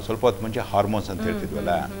 ನಾವು ಸ್ವಲ್ಪ ಹೊತ್ತು ಮುಂಚೆ ಹಾರ್ಮೋನ್ಸ್ ಅಂತ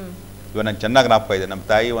ಹೇಳ್ತಿದ್ವಲ್ಲ, ಇವಾಗ ನಂಗೆ ಚೆನ್ನಾಗಿ ಜ್ಞಾಪಕ ಇದೆ. ನಮ್ಮ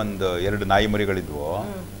ತಾಯಿ ಎರಡು ನಾಯಿ ಮರಿಗಳಿದ್ವು,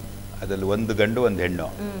 ಅದರಲ್ಲಿ ಒಂದು ಗಂಡು ಒಂದು ಹೆಣ್ಣು.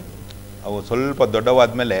 ಅವು ಸ್ವಲ್ಪ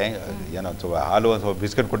ದೊಡ್ಡವಾದ್ಮೇಲೆ ಏನೋ ಸ್ವಲ್ಪ ಹಾಲು ಸ್ವಲ್ಪ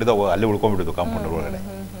ಬಿಸ್ಕೆಟ್ ಕೊಟ್ಟಿದ್ದು ಅಲ್ಲಿ ಉಳ್ಕೊಂಡ್ಬಿಟ್ಟಿದ್ವು ಕಾಂಪೌಂಡರ್ ಒಳಗಡೆ.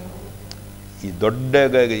 ಈ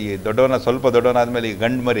ದೊಡ್ಡವನ ಸ್ವಲ್ಪ ದೊಡ್ಡವನಾದ್ಮೇಲೆ ಈ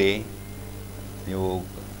ಗಂಡು ಮರಿ ನೀವು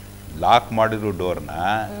ಲಾಕ್ ಮಾಡಿರೋ ಡೋರ್ನ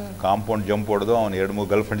ಕಾಂಪೌಂಡ್ ಜಂಪ್ ಹೊಡೆದು ಅವ್ನು 2-3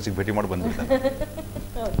 ಗರ್ಲ್ ಫ್ರೆಂಡ್ಸಿಗೆ ಭೇಟಿ ಮಾಡಿ ಬಂದ್ಬಿಡ್ತಾನೆ.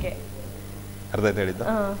 ಅರ್ಥ ಆಯ್ತು ಹೇಳಿದ್ದು.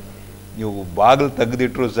 ನೀವು ಬಾಗಿಲು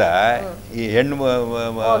ತೆಗೆದಿಟ್ರು ಸಹ ಈ ಹೆಣ್ಣು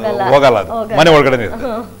ಹೋಗಲ್ಲ, ಅದು ಮನೆ ಒಳಗಡೆ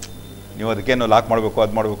ಇರ್ತದೆ. ನೀವು ಅದಕ್ಕೇನು ಲಾಕ್ ಮಾಡಬೇಕು,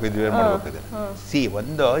 ಅದು ಮಾಡಬೇಕು, ಇದು ಏನು ಮಾಡಬೇಕು.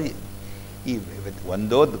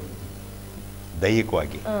 ಒಂದು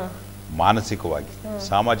ದೈಹಿಕವಾಗಿ, ಮಾನಸಿಕವಾಗಿ,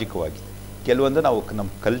 ಸಾಮಾಜಿಕವಾಗಿ ಕೆಲವೊಂದು ನಾವು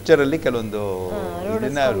ನಮ್ಮ ಕಲ್ಚರಲ್ಲಿ ಕೆಲವೊಂದು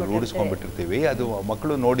ಇದನ್ನ ರೂಢಿಸ್ಕೊಂಡ್ಬಿಟ್ಟಿರ್ತೀವಿ. ಅದು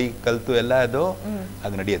ಮಕ್ಕಳು ನೋಡಿ ಕಲಿತು ಎಲ್ಲ ಅದು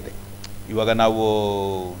ಹಾಗೆ ನಡೆಯುತ್ತೆ. ಇವಾಗ ನಾವು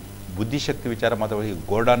ಬುದ್ಧಿಶಕ್ತಿ ವಿಚಾರ ಮಾತಾಡಿ,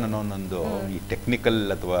 ಗೋರ್ಡಾನ್ ಅನ್ನೋ ಒಂದು ಈ ಟೆಕ್ನಿಕಲ್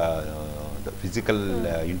ಅಥವಾ ಫಿಸಿಕಲ್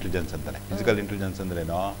ಇಂಟೆಲಿಜೆನ್ಸ್ ಅಂತಾನೆ. ಫಿಸಿಕಲ್ ಇಂಟೆಲಿಜೆನ್ಸ್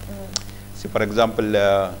ಅಂದ್ರೇನೋ, ಫಾರ್ ಎಕ್ಸಾಂಪಲ್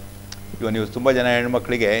ಇವಾಗ ನೀವು ತುಂಬ ಜನ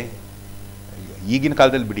ಹೆಣ್ಮಕ್ಳಿಗೆ ಈಗಿನ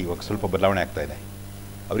ಕಾಲದಲ್ಲಿ ಬಿಡಿ, ಇವಾಗ ಸ್ವಲ್ಪ ಬದಲಾವಣೆ ಆಗ್ತಾ ಇದೆ,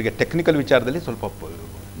 ಅವರಿಗೆ ಟೆಕ್ನಿಕಲ್ ವಿಚಾರದಲ್ಲಿ ಸ್ವಲ್ಪ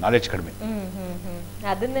ನಾಲೆಡ್ಜ್ ಕಡಿಮೆ.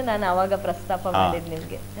 ಅದನ್ನೇ ನಾನು ಅವಾಗ ಪ್ರಸ್ತಾಪ ಮಾಡಿದ್ದು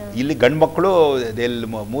ನಿಮಗೆ. ಇಲ್ಲಿ ಗಂಡು ಮಕ್ಕಳು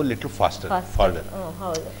ಮೂವ್ ಲಿಟ್ಲ್ ಫಾಸ್ಟರ್.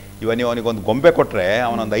 ಇವಾಗ ನೀವು ಅವನಿಗೊಂದು ಗೊಂಬೆ ಕೊಟ್ಟರೆ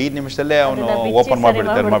ಅವನೊಂದು 5 ನಿಮಿಷದಲ್ಲೇ ಅವನು ಓಪನ್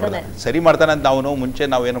ಮಾಡ್ಬಿಡ್ತಾನೆ, ಸರಿ ಮಾಡ್ತಾನೆ ಅಂತ. ಅವನು ಮುಂಚೆ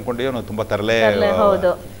ನಾವು ಏನು ಅನ್ಕೊಂಡಿವಿ, ಅವನು ತುಂಬ ತರಲೆ,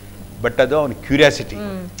 ಬಟ್ ಅದು ಅವನ ಕ್ಯೂರಿಯಾಸಿಟಿ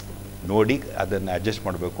ನೋಡಿ ಅದನ್ನು ಅಡ್ಜಸ್ಟ್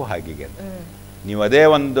ಮಾಡಬೇಕು ಹಾಗೆ ಅಂತ. ನೀವು ಅದೇ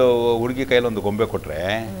ಒಂದು ಹುಡುಗಿ ಕೈಯಲ್ಲಿ ಒಂದು ಗೊಂಬೆ ಕೊಟ್ಟರೆ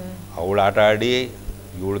ಅವಳು ಆಟ ಆಡಿ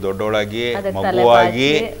ಇವಳು ದೊಡ್ಡವಳಾಗಿ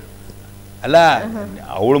ಮಗುವಾಗಿ ಅಲ್ಲ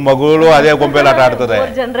ಅವಳು ಮಗಳು ಅದೇ ಗೊಂಬೆಲಿ ಆಟ ಆಡ್ತದೆ.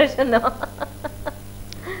 ಜನರೇಷನ್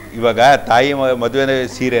ಇವಾಗ ತಾಯಿ ಮದುವೆ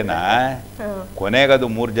ಸೀರೆನ ಕೊನೆಗೆ ಅದು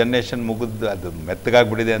 3 ಜನರೇಷನ್ ಮುಗಿದು ಅದು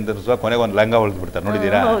ಮೆತ್ತಗಾಗ್ಬಿಟ್ಟಿದೆ ಅಂದ್ರೂ ಸಹ ಕೊನೆಗೆ ಒಂದು ಲಂಗ ಹೊಲ್ದು ಬಿಡ್ತಾರೆ,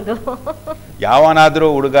 ನೋಡಿದ್ದೀರಾ? ಯಾವನಾದ್ರೂ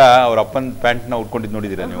ಹುಡುಗ ಅವ್ರ ಅಪ್ಪನ ಪ್ಯಾಂಟ್ನ ಉಟ್ಕೊಂಡಿದ್ದು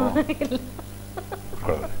ನೋಡಿದ್ದೀರಾ ನೀವು?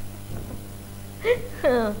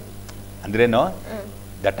 ಅಂದ್ರೇನು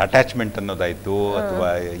ದಟ್ ಅಟ್ಯಾಚ್ಮೆಂಟ್ ಅನ್ನೋದಾಯ್ತು ಅಥವಾ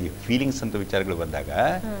ಈ ಫೀಲಿಂಗ್ಸ್ ಅಂತ ವಿಚಾರಗಳು ಬಂದಾಗ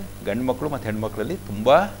ಗಂಡು ಮಕ್ಕಳು ಮತ್ತು ಹೆಣ್ಮಕ್ಳಲ್ಲಿ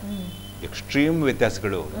ತುಂಬಾ ಎಕ್ಸ್ಟ್ರೀಮ್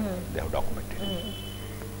ವ್ಯತ್ಯಾಸಗಳು ಡಾಕ್ಯುಮೆಂಟೆಡ್.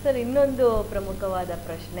 ಸರ್, ಇನ್ನೊಂದು ಪ್ರಮುಖವಾದ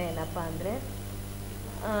ಪ್ರಶ್ನೆ ಏನಪ್ಪ ಅಂದರೆ,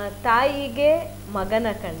 ತಾಯಿಗೆ ಮಗನ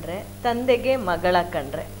ಕಂಡ್ರೆ ತಂದೆಗೆ ಮಗಳ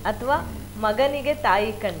ಕಂಡ್ರೆ ಅಥವಾ ಮಗನಿಗೆ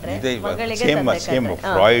ತಾಯಿ ಕಂಡ್ರೆ ಮಗಳಿಗೆ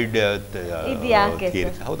ಫ್ರಾಯ್ಡ್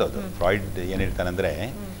ಹೌದೌದು. ಫ್ರಾಯ್ಡ್ ಏನು ಹೇಳ್ತಾನಂದ್ರೆ,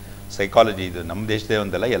 ಸೈಕಾಲಜಿ ಇದು ನಮ್ಮ ದೇಶದೇ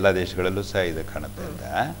ಒಂದಲ್ಲ ಎಲ್ಲ ದೇಶಗಳಲ್ಲೂ ಸಹ ಇದು ಕಾಣುತ್ತೆ ಅಂತ.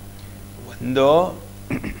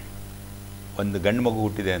 ಒಂದು ಗಂಡು ಮಗು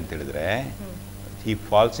ಹುಟ್ಟಿದೆ ಅಂತ ಹೇಳಿದ್ರೆ ಹಿ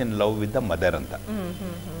falls in love with the mother ಅಂತ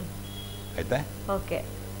ಆಯ್ತಾ?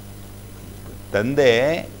 ತಂದೆ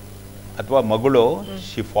ಅಥವಾ ಮಗಳು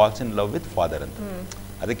she falls in love with father ಅಂತ.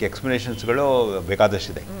 ಅದಕ್ಕೆ ಎಕ್ಸ್ಪ್ಲನೇಷನ್ಸ್ಗಳು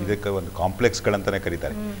ಬೇಕಾದಷ್ಟಿದೆ. ಇದಕ್ಕೆ ಒಂದು ಕಾಂಪ್ಲೆಕ್ಸ್ಗಳಂತಾನೆ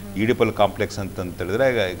ಕರೀತಾರೆ. ಈಡಿಪಲ್ ಕಾಂಪ್ಲೆಕ್ಸ್ ಅಂತ ಹೇಳಿದ್ರೆ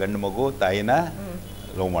ಗಂಡು ಮಗು ತಾಯಿನ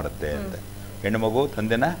ಲವ್ ಮಾಡುತ್ತೆ ಅಂತ, ಹೆಣ್ಣು ಮಗು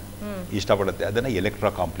ತಂದೆನ ಇಷ್ಟಪಡುತ್ತೆ, ಅದನ್ನು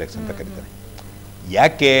ಎಲೆಕ್ಟ್ರಾ ಕಾಂಪ್ಲೆಕ್ಸ್ ಅಂತ ಕರೀತಾರೆ.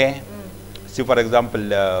 ಯಾಕೆ? ಫಾರ್ ಎಕ್ಸಾಂಪಲ್,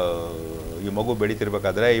 ಈ ಮಗು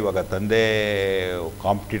ಬೆಳೀತಿರ್ಬೇಕಾದ್ರೆ ಇವಾಗ ತಂದೆ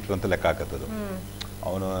ಕಾಂಪಿಟೇಟರ್ ಅಂತ ಲೆಕ್ಕ ಹಾಕತ್ತದು.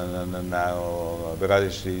 ಅವನು ನನ್ನ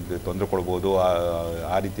ಬೇಕಾದಷ್ಟು ಇದು ತೊಂದರೆ ಕೊಡ್ಬೋದು,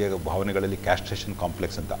 ಆ ರೀತಿಯ ಭಾವನೆಗಳಲ್ಲಿ ಕ್ಯಾಸ್ಟ್ರೇಷನ್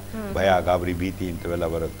ಕಾಂಪ್ಲೆಕ್ಸ್ ಅಂತ, ಭಯ, ಗಾಬರಿ, ಭೀತಿ ಇಂಥವೆಲ್ಲ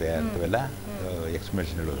ಬರುತ್ತೆ, ಅಂಥವೆಲ್ಲ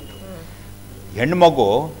ಎಕ್ಸ್ಪ್ಲನೇಷನ್ ಇರುತ್ತೆ. ಹೆಣ್ಮಗು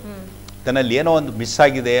ತನ್ನಲ್ಲಿ ಏನೋ ಒಂದು ಮಿಸ್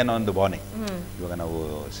ಆಗಿದೆ ಅನ್ನೋ ಒಂದು ಭಾವನೆ. ಇವಾಗ ನಾವು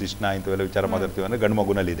ಶಿಶ್ನ ಇಂಥವೆಲ್ಲ ವಿಚಾರ ಮಾತಾಡ್ತೀವಿ ಅಂದರೆ ಗಂಡು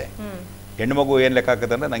ಮಗುನಲ್ಲಿದೆ. ಹೆಣ್ಣು ಮಗು ಏನು ಲೆಕ್ಕ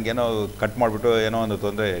ಹಾಕತ್ತೆ ಅಂದರೆ ನನಗೇನೋ ಕಟ್ ಮಾಡಿಬಿಟ್ಟು ಏನೋ ಒಂದು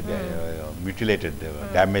ತೊಂದರೆ, ಮ್ಯುಟಿಲೇಟೆಡ್,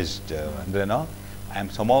 ಡ್ಯಾಮೇಜ್ಡ್ ಅಂದ್ರೇನೋ ಐ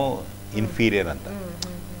ಆಮ್ ಸಮೌ ಇನ್ಫೀರಿಯರ್ ಅಂತ.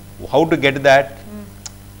 How to get that?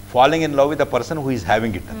 Falling in love with a person who is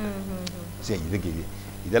having it ಅಂತ. ಇದಕ್ಕೆ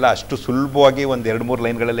ಇದೆಲ್ಲ ಅಷ್ಟು ಸುಲಭವಾಗಿ ಒಂದು 2-3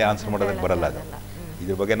 ಲೈನ್ಗಳಲ್ಲಿ ಆನ್ಸರ್ ಮಾಡೋದಕ್ಕೆ ಬರಲ್ಲ. ಅದು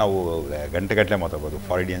ಇದ್ರ ಬಗ್ಗೆ ನಾವು ಗಂಟೆಗಟ್ಟಲೆ ಮಾತಾಡ್ಬೋದು.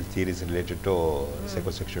 ಫ್ರಾಯ್ಡಿಯನ್ ಥಿಯರೀಸ್ ರಿಲೇಟೆಡ್ ಟು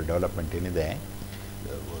ಸೈಕೋಸೆಕ್ಷುವಲ್ ಡೆವಲಪ್ಮೆಂಟ್ ಏನಿದೆ,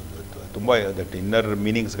 ತುಂಬ ದಟ್ ಇನ್ನರ್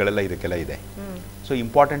ಮೀನಿಂಗ್ಸ್ಗಳೆಲ್ಲ ಇದಕ್ಕೆಲ್ಲ ಇದೆ. ಸೊ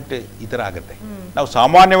ಇಂಪಾರ್ಟೆಂಟ್ ಈ ಥರ ಆಗುತ್ತೆ. ನಾವು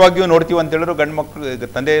ಸಾಮಾನ್ಯವಾಗಿಯೂ ನೋಡ್ತೀವಿ ಅಂತ ಹೇಳಿದ್ರು ಗಂಡು ಮಕ್ಕಳು,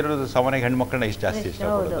 ತಂದೆಯರು ಸಾಮಾನ್ಯವಾಗಿ ಹೆಣ್ಮಕ್ಳನ್ನ ಜಾಸ್ತಿ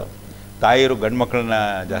ಇಷ್ಟಪಡೋದು, ತಾಯಿಯರು ಗಂಡು ಮಕ್ಕಳನ್ನ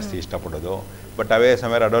ಜಾಸ್ತಿ ಇಷ್ಟಪಡೋದು. ಬಟ್ ಅವೇ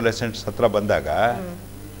ಸಮಯ ಅಡೋಲೆಸೆಂಟ್ಸ್ ಹತ್ರ ಬಂದಾಗ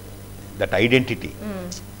ದಟ್ ಐಡೆಂಟಿಟಿ,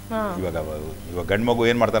 ಇವಾಗ ಗಂಡು ಮಗು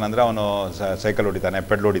ಏನು ಮಾಡ್ತಾನೆ ಅಂದರೆ ಅವನು ಸೈಕಲ್ ಹೊಡಿತಾನೆ,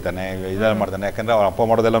 ಪೆಡ್ಲ್ ಹೊಡಿತಾನೆ, ಇದೆಲ್ಲ ಮಾಡ್ತಾನೆ. ಯಾಕಂದರೆ ಅವ್ನ ಅಪ್ಪ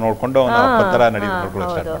ಮಾಡೋದೆಲ್ಲ ನೋಡ್ಕೊಂಡು ಅವನು ಅಪ್ಪ ಥರ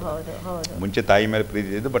ನಡ್ಕೊಳ್ಳೋಕೆ ಸ್ಟಾರ್ಟ್ ಮಾಡ್ತಾನೆ. ಮುಂಚೆ ತಾಯಿ ಮೇಲೆ ಪ್ರೀತಿ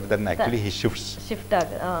ಇದ್ದು, but Dhan actually he shift.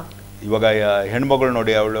 ಇವಾಗ ಹೆಣ್ಮಗಳು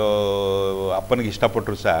ನೋಡಿ, ಅವಳು ಅಪ್ಪನಿಗೆ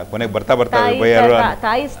ಇಷ್ಟಪಟ್ಟರು ಸಹ ಕೊನೆಗೆ ಬರ್ತಾ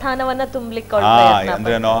ತಾಯಿ ಸ್ಥಾನವನ್ನ ತುಂಬಲಿಕ್ಕೆ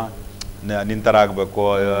ಅಂದ್ರೇನೋ ನಿಂತರ ಆಗಬೇಕು,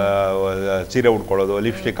 ಸೀರೆ ಉಟ್ಕೊಳ್ಳೋದು,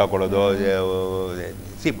 ಲಿಪ್ಸ್ಟಿಕ್ ಹಾಕೊಳ್ಳೋದು.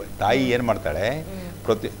 ತಾಯಿ ಏನು ಮಾಡ್ತಾಳೆ,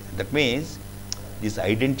 ದಟ್ ಮೀನ್ಸ್ ದಿಸ್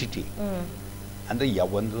ಐಡೆಂಟಿಟಿ ಅಂದರೆ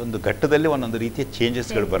ಒಂದು ಘಟ್ಟದಲ್ಲಿ ಒಂದೊಂದು ರೀತಿಯ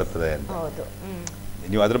ಚೇಂಜಸ್ಗಳು ಬರ್ತದೆ ಅಂತ.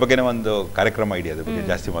 ನೀವು ಅದ್ರ ಬಗ್ಗೆನೇ ಒಂದು ಕಾರ್ಯಕ್ರಮ ಇಡಿ, ಅದ್ರ ಬಗ್ಗೆ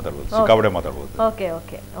ಜಾಸ್ತಿ ಮಾತಾಡ್ಬೋದು, ಸಿಕ್ಕಾಪಟ್ಟೆ ಮಾತಾಡ್ಬೋದು.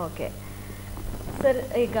 ಓಕೆ ಸರ್,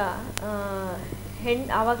 ಈಗ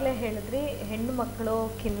ಆವಾಗಲೇ ಹೇಳಿದ್ರಿ ಹೆಣ್ಣು ಮಕ್ಕಳು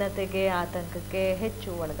ಖಿನ್ನತೆಗೆ, ಆತಂಕಕ್ಕೆ ಹೆಚ್ಚು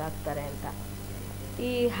ಒಳಗಾಗ್ತಾರೆ ಅಂತ.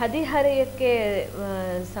 ಈ ಹದಿಹರೆಯಕ್ಕೆ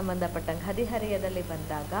ಸಂಬಂಧಪಟ್ಟಂಗೆ, ಹದಿಹರೆಯದಲ್ಲಿ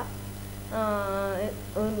ಬಂದಾಗ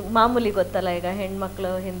ಮಾಮೂಲಿ ಗೊತ್ತಲ್ಲ, ಈಗ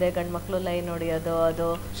ಹೆಣ್ಮಕ್ಳು ಹಿಂದೆ ಗಂಡು ಮಕ್ಕಳು ಲೈನ್ ಹೊಡಿಯೋದು,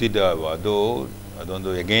 ಅದೊಂದು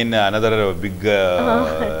ಅಗೈನ್ ಅನದರ್ ಬಿಗ್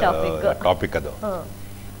ಟಾಪಿಕ್ ಅದು.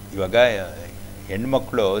 ಇವಾಗ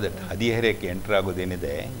ಹೆಣ್ಮಕ್ಳು ಹದಿಹರೆಯಕ್ಕೆ ಎಂಟರ್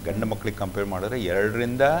ಆಗೋದೇನಿದೆ, ಗಂಡು ಮಕ್ಕಳಿಗೆ ಕಂಪೇರ್ ಮಾಡಿದ್ರೆ 2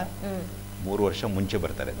 ರಿಂದ 3 ವರ್ಷ ಮುಂಚೆ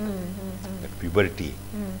ಬರ್ತಾರೆ. ಪ್ಯೂಬರ್ಟಿ,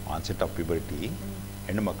 ಆನ್ಸೆಟ್ ಆಫ್ ಪ್ಯೂಬರ್ಟಿ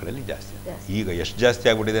ಹೆಣ್ಣು ಮಕ್ಕಳಲ್ಲಿ ಜಾಸ್ತಿ. ಈಗ ಎಷ್ಟು ಜಾಸ್ತಿ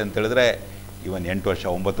ಆಗ್ಬಿಟ್ಟಿದೆ ಅಂತ ಹೇಳಿದ್ರೆ, ಇವನ್ 8 ವರ್ಷ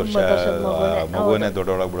 9 ವರ್ಷ ಮಗುವನ್ನೇ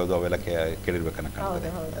ದೊಡ್ಡೊಳಗೆ ಬಿಡೋದು, ಅವೆಲ್ಲ ಕೇಳಿರ್ಬೇಕನ್ನ ಕಾಣ್ತದೆ.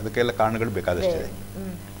 ಅದಕ್ಕೆಲ್ಲ ಕಾರಣಗಳು ಬೇಕಾದಷ್ಟಿದೆ.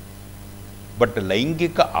 ಬಟ್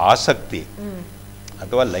ಲೈಂಗಿಕ ಆಸಕ್ತಿ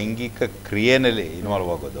ಅಥವಾ ಲೈಂಗಿಕ ಕ್ರಿಯೆನಲ್ಲಿ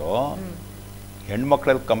ಇನ್ವಾಲ್ವ್ ಆಗೋದು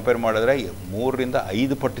ಹೆಣ್ಮಕ್ಳಲ್ಲಿ ಕಂಪೇರ್ ಮಾಡಿದ್ರೆ 3 ರಿಂದ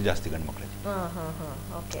 5 ಪಟ್ಟು ಜಾಸ್ತಿ ಗಂಡು ಮಕ್ಕಳಲ್ಲಿ.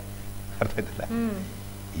 ಅರ್ಥ ಆಯ್ತಲ್ಲ?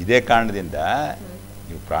 ಇದೇ ಕಾರಣದಿಂದ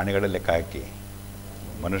ನೀವು ಪ್ರಾಣಿಗಳ ಲೆಕ್ಕ ಹಾಕಿ,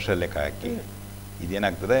 ಮನುಷ್ಯರ ಲೆಕ್ಕ ಹಾಕಿ,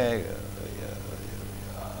 ಇದೇನಾಗ್ತದೆ,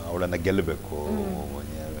 ಅವಳನ್ನು ಗೆಲ್ಲಬೇಕು,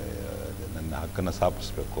 ನನ್ನ ಹಕ್ಕನ್ನು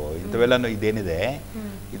ಸ್ಥಾಪಿಸ್ಬೇಕು, ಇಂಥವೆಲ್ಲ ಇದೇನಿದೆ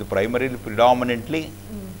ಇದು ಪ್ರೈಮರಿಲಿ ಪ್ರಿಡಾಮಿನೆಂಟ್ಲಿ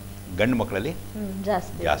ಗಂಡು ಮಕ್ಕಳಲ್ಲಿ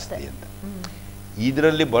ಜಾಸ್ತಿ ಅಂತ.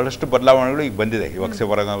 ಇದರಲ್ಲಿ ಬಹಳಷ್ಟು ಬದಲಾವಣೆಗಳು ಈಗ ಬಂದಿದೆ. ಇವಾಗ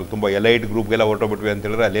ಹೊರಗೆ ತುಂಬ ಎಲೈಟ್ ಗ್ರೂಪ್ಗೆಲ್ಲ ಹೊರಟೋಗ್ಬಿಟ್ವಿ ಅಂತ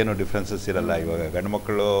ಹೇಳಿದ್ರೆ ಅಲ್ಲೇನು ಡಿಫ್ರೆನ್ಸಸ್ ಇರಲ್ಲ. ಇವಾಗ ಗಂಡು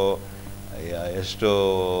ಮಕ್ಕಳು ಎಷ್ಟು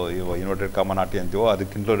ಇನ್ವರ್ಟೆಡ್ ಕಾಮನಾಟಿ ಅಂತೀವೋ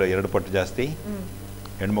ಅದಕ್ಕಿಂತಲೂ 2 ಪಟ್ಟು ಜಾಸ್ತಿ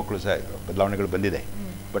ಹೆಣ್ಮಕ್ಳು ಸಹ ಬದಲಾವಣೆಗಳು ಬಂದಿದೆ.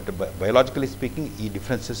 ಬಟ್ ಬಯೋಲಾಜಿಕಲಿ ಸ್ಪೀಕಿಂಗ್ ಈ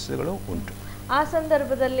ಡಿಫ್ರೆನ್ಸಸ್ಗಳು ಉಂಟು. ಆ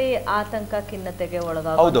ಸಂದರ್ಭದಲ್ಲಿ ಆತಂಕ ಖಿನ್ನತೆಗೆ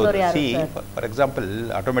ಹೌದು. ಸಿ ಫಾರ್ ಎಕ್ಸಾಂಪಲ್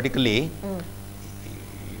ಆಟೋಮೆಟಿಕಲಿ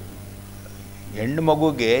ಹೆಣ್ಣು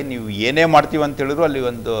ಮಗುಗೆ ನೀವು ಏನೇ ಮಾಡ್ತೀವಿ ಅಂತ ಹೇಳಿದ್ರು ಅಲ್ಲಿ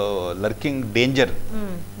ಒಂದು ಲರ್ಕಿಂಗ್ ಡೇಂಜರ್.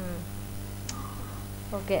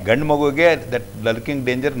 ಗಂಡು ಮಗುಗೆ ದಟ್ ಲರ್ಕಿಂಗ್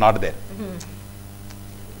ಡೇಂಜರ್ ನಾಟ್ ದೇರ್.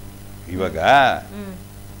 ಇವಾಗ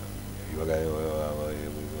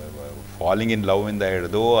ಫಾಲಿಂಗ್ ಇನ್ ಲವ್ ಇಂದ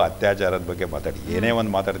ಹಿಡಿದು ಅತ್ಯಾಚಾರದ ಬಗ್ಗೆ ಏನೇ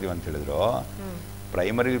ಒಂದು ಮಾತಾಡ್ತೀವಿ ಅಂತ ಹೇಳಿದ್ರು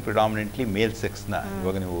ಪ್ರೈಮರಿ ಪ್ರಿಡಾಮಿನೆಂಟ್ಲಿ ಮೇಲ್ ಸೆಕ್ಸ್ನ.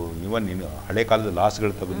 ಇವಾಗ ನೀವು ಇವನ್ ಹಳೆ ಕಾಲದ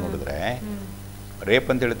ಲಾಸ್ಗಳು ತೆಗೆದು ನೋಡಿದ್ರೆ ರೇಪ್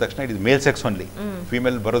ಅಂತ ಹೇಳಿದ ತಕ್ಷಣ it is male sex only,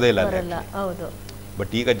 female ಬರೋದೇ ಇಲ್ಲ.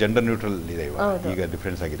 ಬಟ್ ಈಗ ಜೆಂಡರ್ ನ್ಯೂಟ್ರಲ್ ಇದೆ, ಈಗ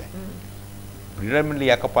ಡಿಫ್ರೆನ್ಸ್ ಆಗಿದೆ. ಪ್ರಿಡಾಮಿನೆಂಟ್ಲಿ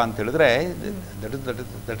ಯಾಕಪ್ಪ ಅಂತ ಹೇಳಿದ್ರೆ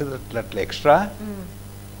that is extra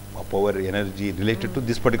power energy related to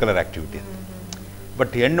this particular activity.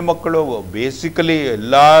 But ಹೆಣ್ಣು ಮಕ್ಕಳು ಬೇಸಿಕಲಿ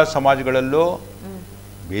ಎಲ್ಲ ಸಮಾಜಗಳಲ್ಲೂ,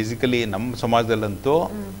 ಬೇಸಿಕಲಿ ನಮ್ಮ ಸಮಾಜದಲ್ಲಂತೂ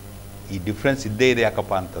ಈ ಡಿಫ್ರೆನ್ಸ್ ಇದ್ದೇ ಇದೆ.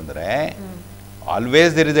 ಯಾಕಪ್ಪ ಅಂತಂದರೆ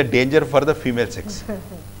always there is a danger for the female sex.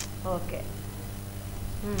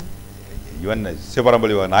 ಇವನ್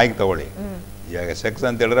ಸಿಬರಂಬಲ್ ಇವಾಗ ನಾಯಿಗೆ ತಗೊಳ್ಳಿ, ಈಗ ಸೆಕ್ಸ್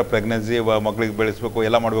ಅಂತ ಹೇಳಿದ್ರೆ ಪ್ರೆಗ್ನೆನ್ಸಿ, ಮಕ್ಳಿಗೆ ಬೆಳೆಸ್ಬೇಕು,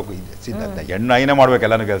 ಎಲ್ಲ ಮಾಡಬೇಕು. ಹೆಣ್ಣು ನಾಯಿನೇ ಮಾಡ್ಬೇಕು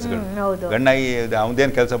ಎಲ್ಲಾನು ಕೆಲಸಗಳು. ಗಂಡು ನಾಯಿ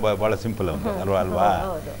ಅವನದೇನು ಕೆಲಸ ಭಾಳ ಸಿಂಪಲ್ ಅಲ್ವಾ.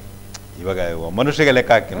 ಇವಾಗ ಮನುಷ್ಯಗೆ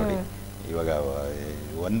ಲೆಕ್ಕ ಹಾಕಿ ನೋಡಿ, ಇವಾಗ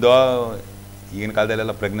ಈಗಿನ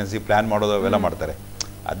ಕಾಲದಲ್ಲೆಲ್ಲ ಪ್ರೆಗ್ನೆನ್ಸಿ ಪ್ಲ್ಯಾನ್ ಮಾಡೋದು ಅವೆಲ್ಲ ಮಾಡ್ತಾರೆ.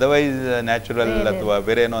 ಅದರ್ವೈಸ್ ನ್ಯಾಚುರಲ್ ಅಥವಾ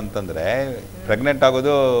ಬೇರೆ ಏನು ಅಂತಂದರೆ ಪ್ರೆಗ್ನೆಂಟ್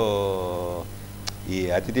ಆಗೋದು ಈ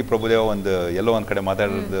ಅತಿಥಿ ಪ್ರಭುದೇವ ಎಲ್ಲೋ ಒಂದು ಕಡೆ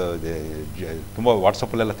ಮಾತಾಡೋದು ತುಂಬ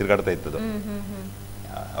ವಾಟ್ಸಪ್ಪಲ್ಲೆಲ್ಲ ತಿರುಗಾಡ್ತಾ ಇತ್ತದು.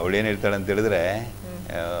 ಅವಳು ಏನು ಹೇಳ್ತಾಳೆ ಅಂತ ಹೇಳಿದ್ರೆ,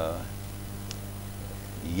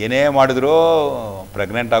 ಏನೇ ಮಾಡಿದ್ರು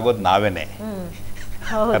ಪ್ರೆಗ್ನೆಂಟ್ ಆಗೋದು ನಾವೇನೆ.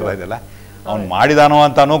 ಅರ್ಥ ಆಯ್ತಲ್ಲ, ಅವ್ನು ಮಾಡಿದಾನೋ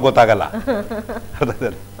ಅಂತಾನೂ ಗೊತ್ತಾಗಲ್ಲ. ಅರ್ಥ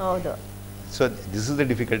ಆಯ್ತಲ್ಲ. So this is the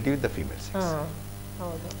difficulty with the female sex.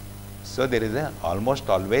 So there is almost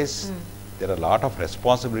always there are a lot of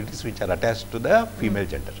responsibilities which are attached to the female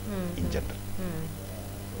gender in general.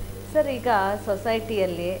 Sir, ಈಗ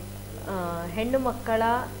ಸೊಸೈಟಿಯಲ್ಲಿ ಹೆಣ್ಣು ಮಕ್ಕಳ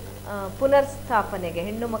ಪುನರ್ಸ್ಥಾಪನೆಗೆ,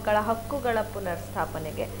 ಹೆಣ್ಣು ಮಕ್ಕಳ ಹಕ್ಕುಗಳ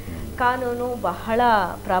ಪುನರ್ಸ್ಥಾಪನೆಗೆ ಕಾನೂನು ಬಹಳ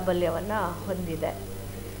ಪ್ರಾಬಲ್ಯವನ್ನು ಹೊಂದಿದೆ.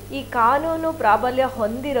 ಈ ಕಾನೂನು ಪ್ರಾಬಲ್ಯ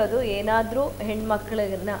ಹೊಂದಿರೋದು ಏನಾದರೂ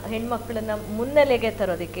ಹೆಣ್ಮಕ್ಳನ್ನ ಮುನ್ನೆಲೆಗೆ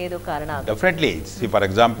ತರೋದಕ್ಕೆ ಇದು ಕಾರಣ? ಡೆಫಿನೆಟ್ಲಿ. ಸಿ ಫಾರ್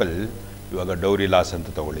ಎಕ್ಸಾಂಪಲ್, ಇವಾಗ ಡೌರಿ ಲಾಸ್ ಅಂತ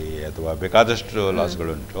ತಗೊಳ್ಳಿ, ಅಥವಾ ಬೇಕಾದಷ್ಟು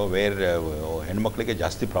ಲಾಸ್ಗಳುಂಟು ವೇರ್ ಹೆಣ್ಮಕ್ಳಿಗೆ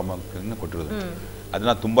ಜಾಸ್ತಿ ಪ್ರಾಮುಖ್ಯತೆಯನ್ನು ಕೊಟ್ಟಿರೋದು.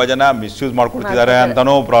 ಅದನ್ನ ತುಂಬ ಜನ ಮಿಸ್ಯೂಸ್ ಮಾಡ್ಕೊಳ್ತಿದ್ದಾರೆ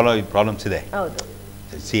ಅಂತಲೂ ಪ್ರಾಬ್ಲಮ್ಸ್ ಇದೆ.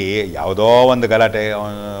 ಸಿ ಯಾವುದೋ ಒಂದು ಗಲಾಟೆ,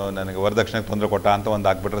 ನನಗೆ ವರದಕ್ಷಿಣೆಗೆ ತೊಂದರೆ ಕೊಟ್ಟ ಅಂತ ಒಂದು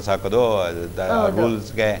ಹಾಕ್ಬಿಟ್ರೆ ಸಾಕೋದು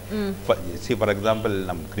ರೂಲ್ಸ್ಗೆ. ಸಿ ಫಾರ್ ಎಕ್ಸಾಂಪಲ್,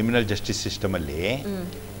 ನಮ್ಮ criminal justice ಸಿಸ್ಟಮಲ್ಲಿ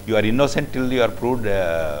you are innocent till you are proved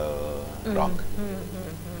wrong.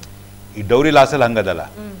 ಈ dowry ಲಾಸಲ್ಲಿ ಹಂಗದಲ್ಲ.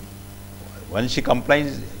 Once she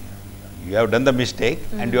compliance, you have done the mistake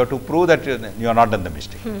and you have to prove that you have not done the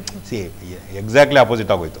mistake. See, exactly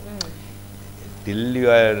opposite ಆಗೋಯ್ತು. Till you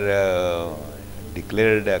are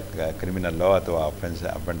declared a criminal law ಅಥವಾ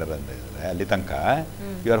offender ಅಂದರೆ ಅಲ್ಲಿ ತನಕ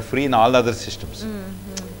you are free in all other systems.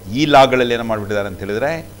 ಈ ಲಾಗಳಲ್ಲಿ ಏನು ಮಾಡಿಬಿಟ್ಟಿದ್ದಾರೆ ಅಂತ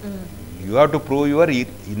ಹೇಳಿದ್ರೆ, you have to prove your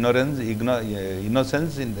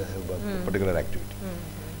innocence in the particular activity.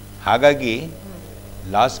 ಹಾಗಾಗಿ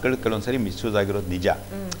ಲಾಸ್ಗಳು ಕೆಲವೊಂದ್ಸರಿ ಮಿಸ್ಯೂಸ್ ಆಗಿರೋದು ನಿಜ.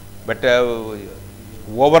 ಬಟ್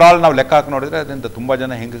ಓವರ್ ಆಲ್ ನಾವು ಲೆಕ್ಕ ಹಾಕಿ ನೋಡಿದ್ರೆ ಅದರಿಂದ ತುಂಬ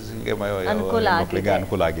ಜನ ಹೆಂಗಸಿಗೆ ಮಕ್ಕಳಿಗೆ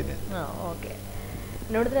ಅನುಕೂಲ ಆಗಿದೆ. ಓಕೆ,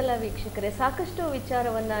 ನೋಡಿದ್ರಲ್ಲ ವೀಕ್ಷಕರೇ, ಸಾಕಷ್ಟು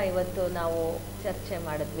ವಿಚಾರವನ್ನು ಇವತ್ತು ನಾವು ಚರ್ಚೆ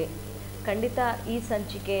ಮಾಡಿದ್ವಿ. ಖಂಡಿತ ಈ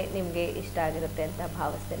ಸಂಚಿಕೆ ನಿಮಗೆ ಇಷ್ಟ ಆಗಿರುತ್ತೆ ಅಂತ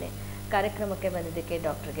ಭಾವಿಸ್ತೇನೆ. ಕಾರ್ಯಕ್ರಮಕ್ಕೆ ಬಂದಿದ್ದಕ್ಕೆ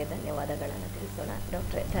ಡಾಕ್ಟರ್ಗೆ ಧನ್ಯವಾದಗಳನ್ನು ತಿಳಿಸೋಣ.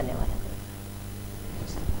 ಡಾಕ್ಟ್ರೇ, ಧನ್ಯವಾದಗಳು.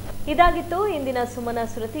 ಇದಾಗಿತ್ತು ಇಂದಿನ ಸುಮನ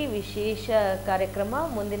ಸ್ಮೃತಿ ವಿಶೇಷ ಕಾರ್ಯಕ್ರಮ.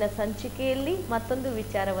 ಮುಂದಿನ ಸಂಚಿಕೆಯಲ್ಲಿ ಮತ್ತೊಂದು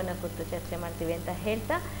ವಿಚಾರವನ್ನು ಕುರಿತು ಚರ್ಚೆ ಮಾಡ್ತೀವಿ ಅಂತ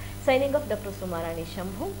ಹೇಳ್ತಾ signing off doctor Sumarani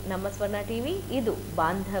Shambhu, ನಮ್ಮ ಸ್ವರ್ಣ ಟಿವಿ. ಇದು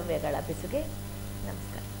ಬಾಂಧವ್ಯಗಳ ಬೆಸುಗೆ.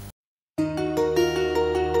 ನಮಸ್ಕಾರ.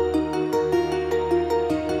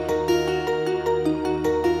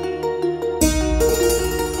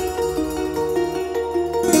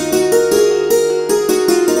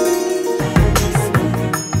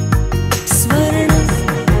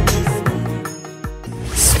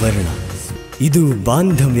 ಸ್ವರ್ಣ, ಇದು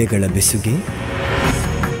ಬಾಂಧವ್ಯಗಳ ಬೆಸುಗೆ.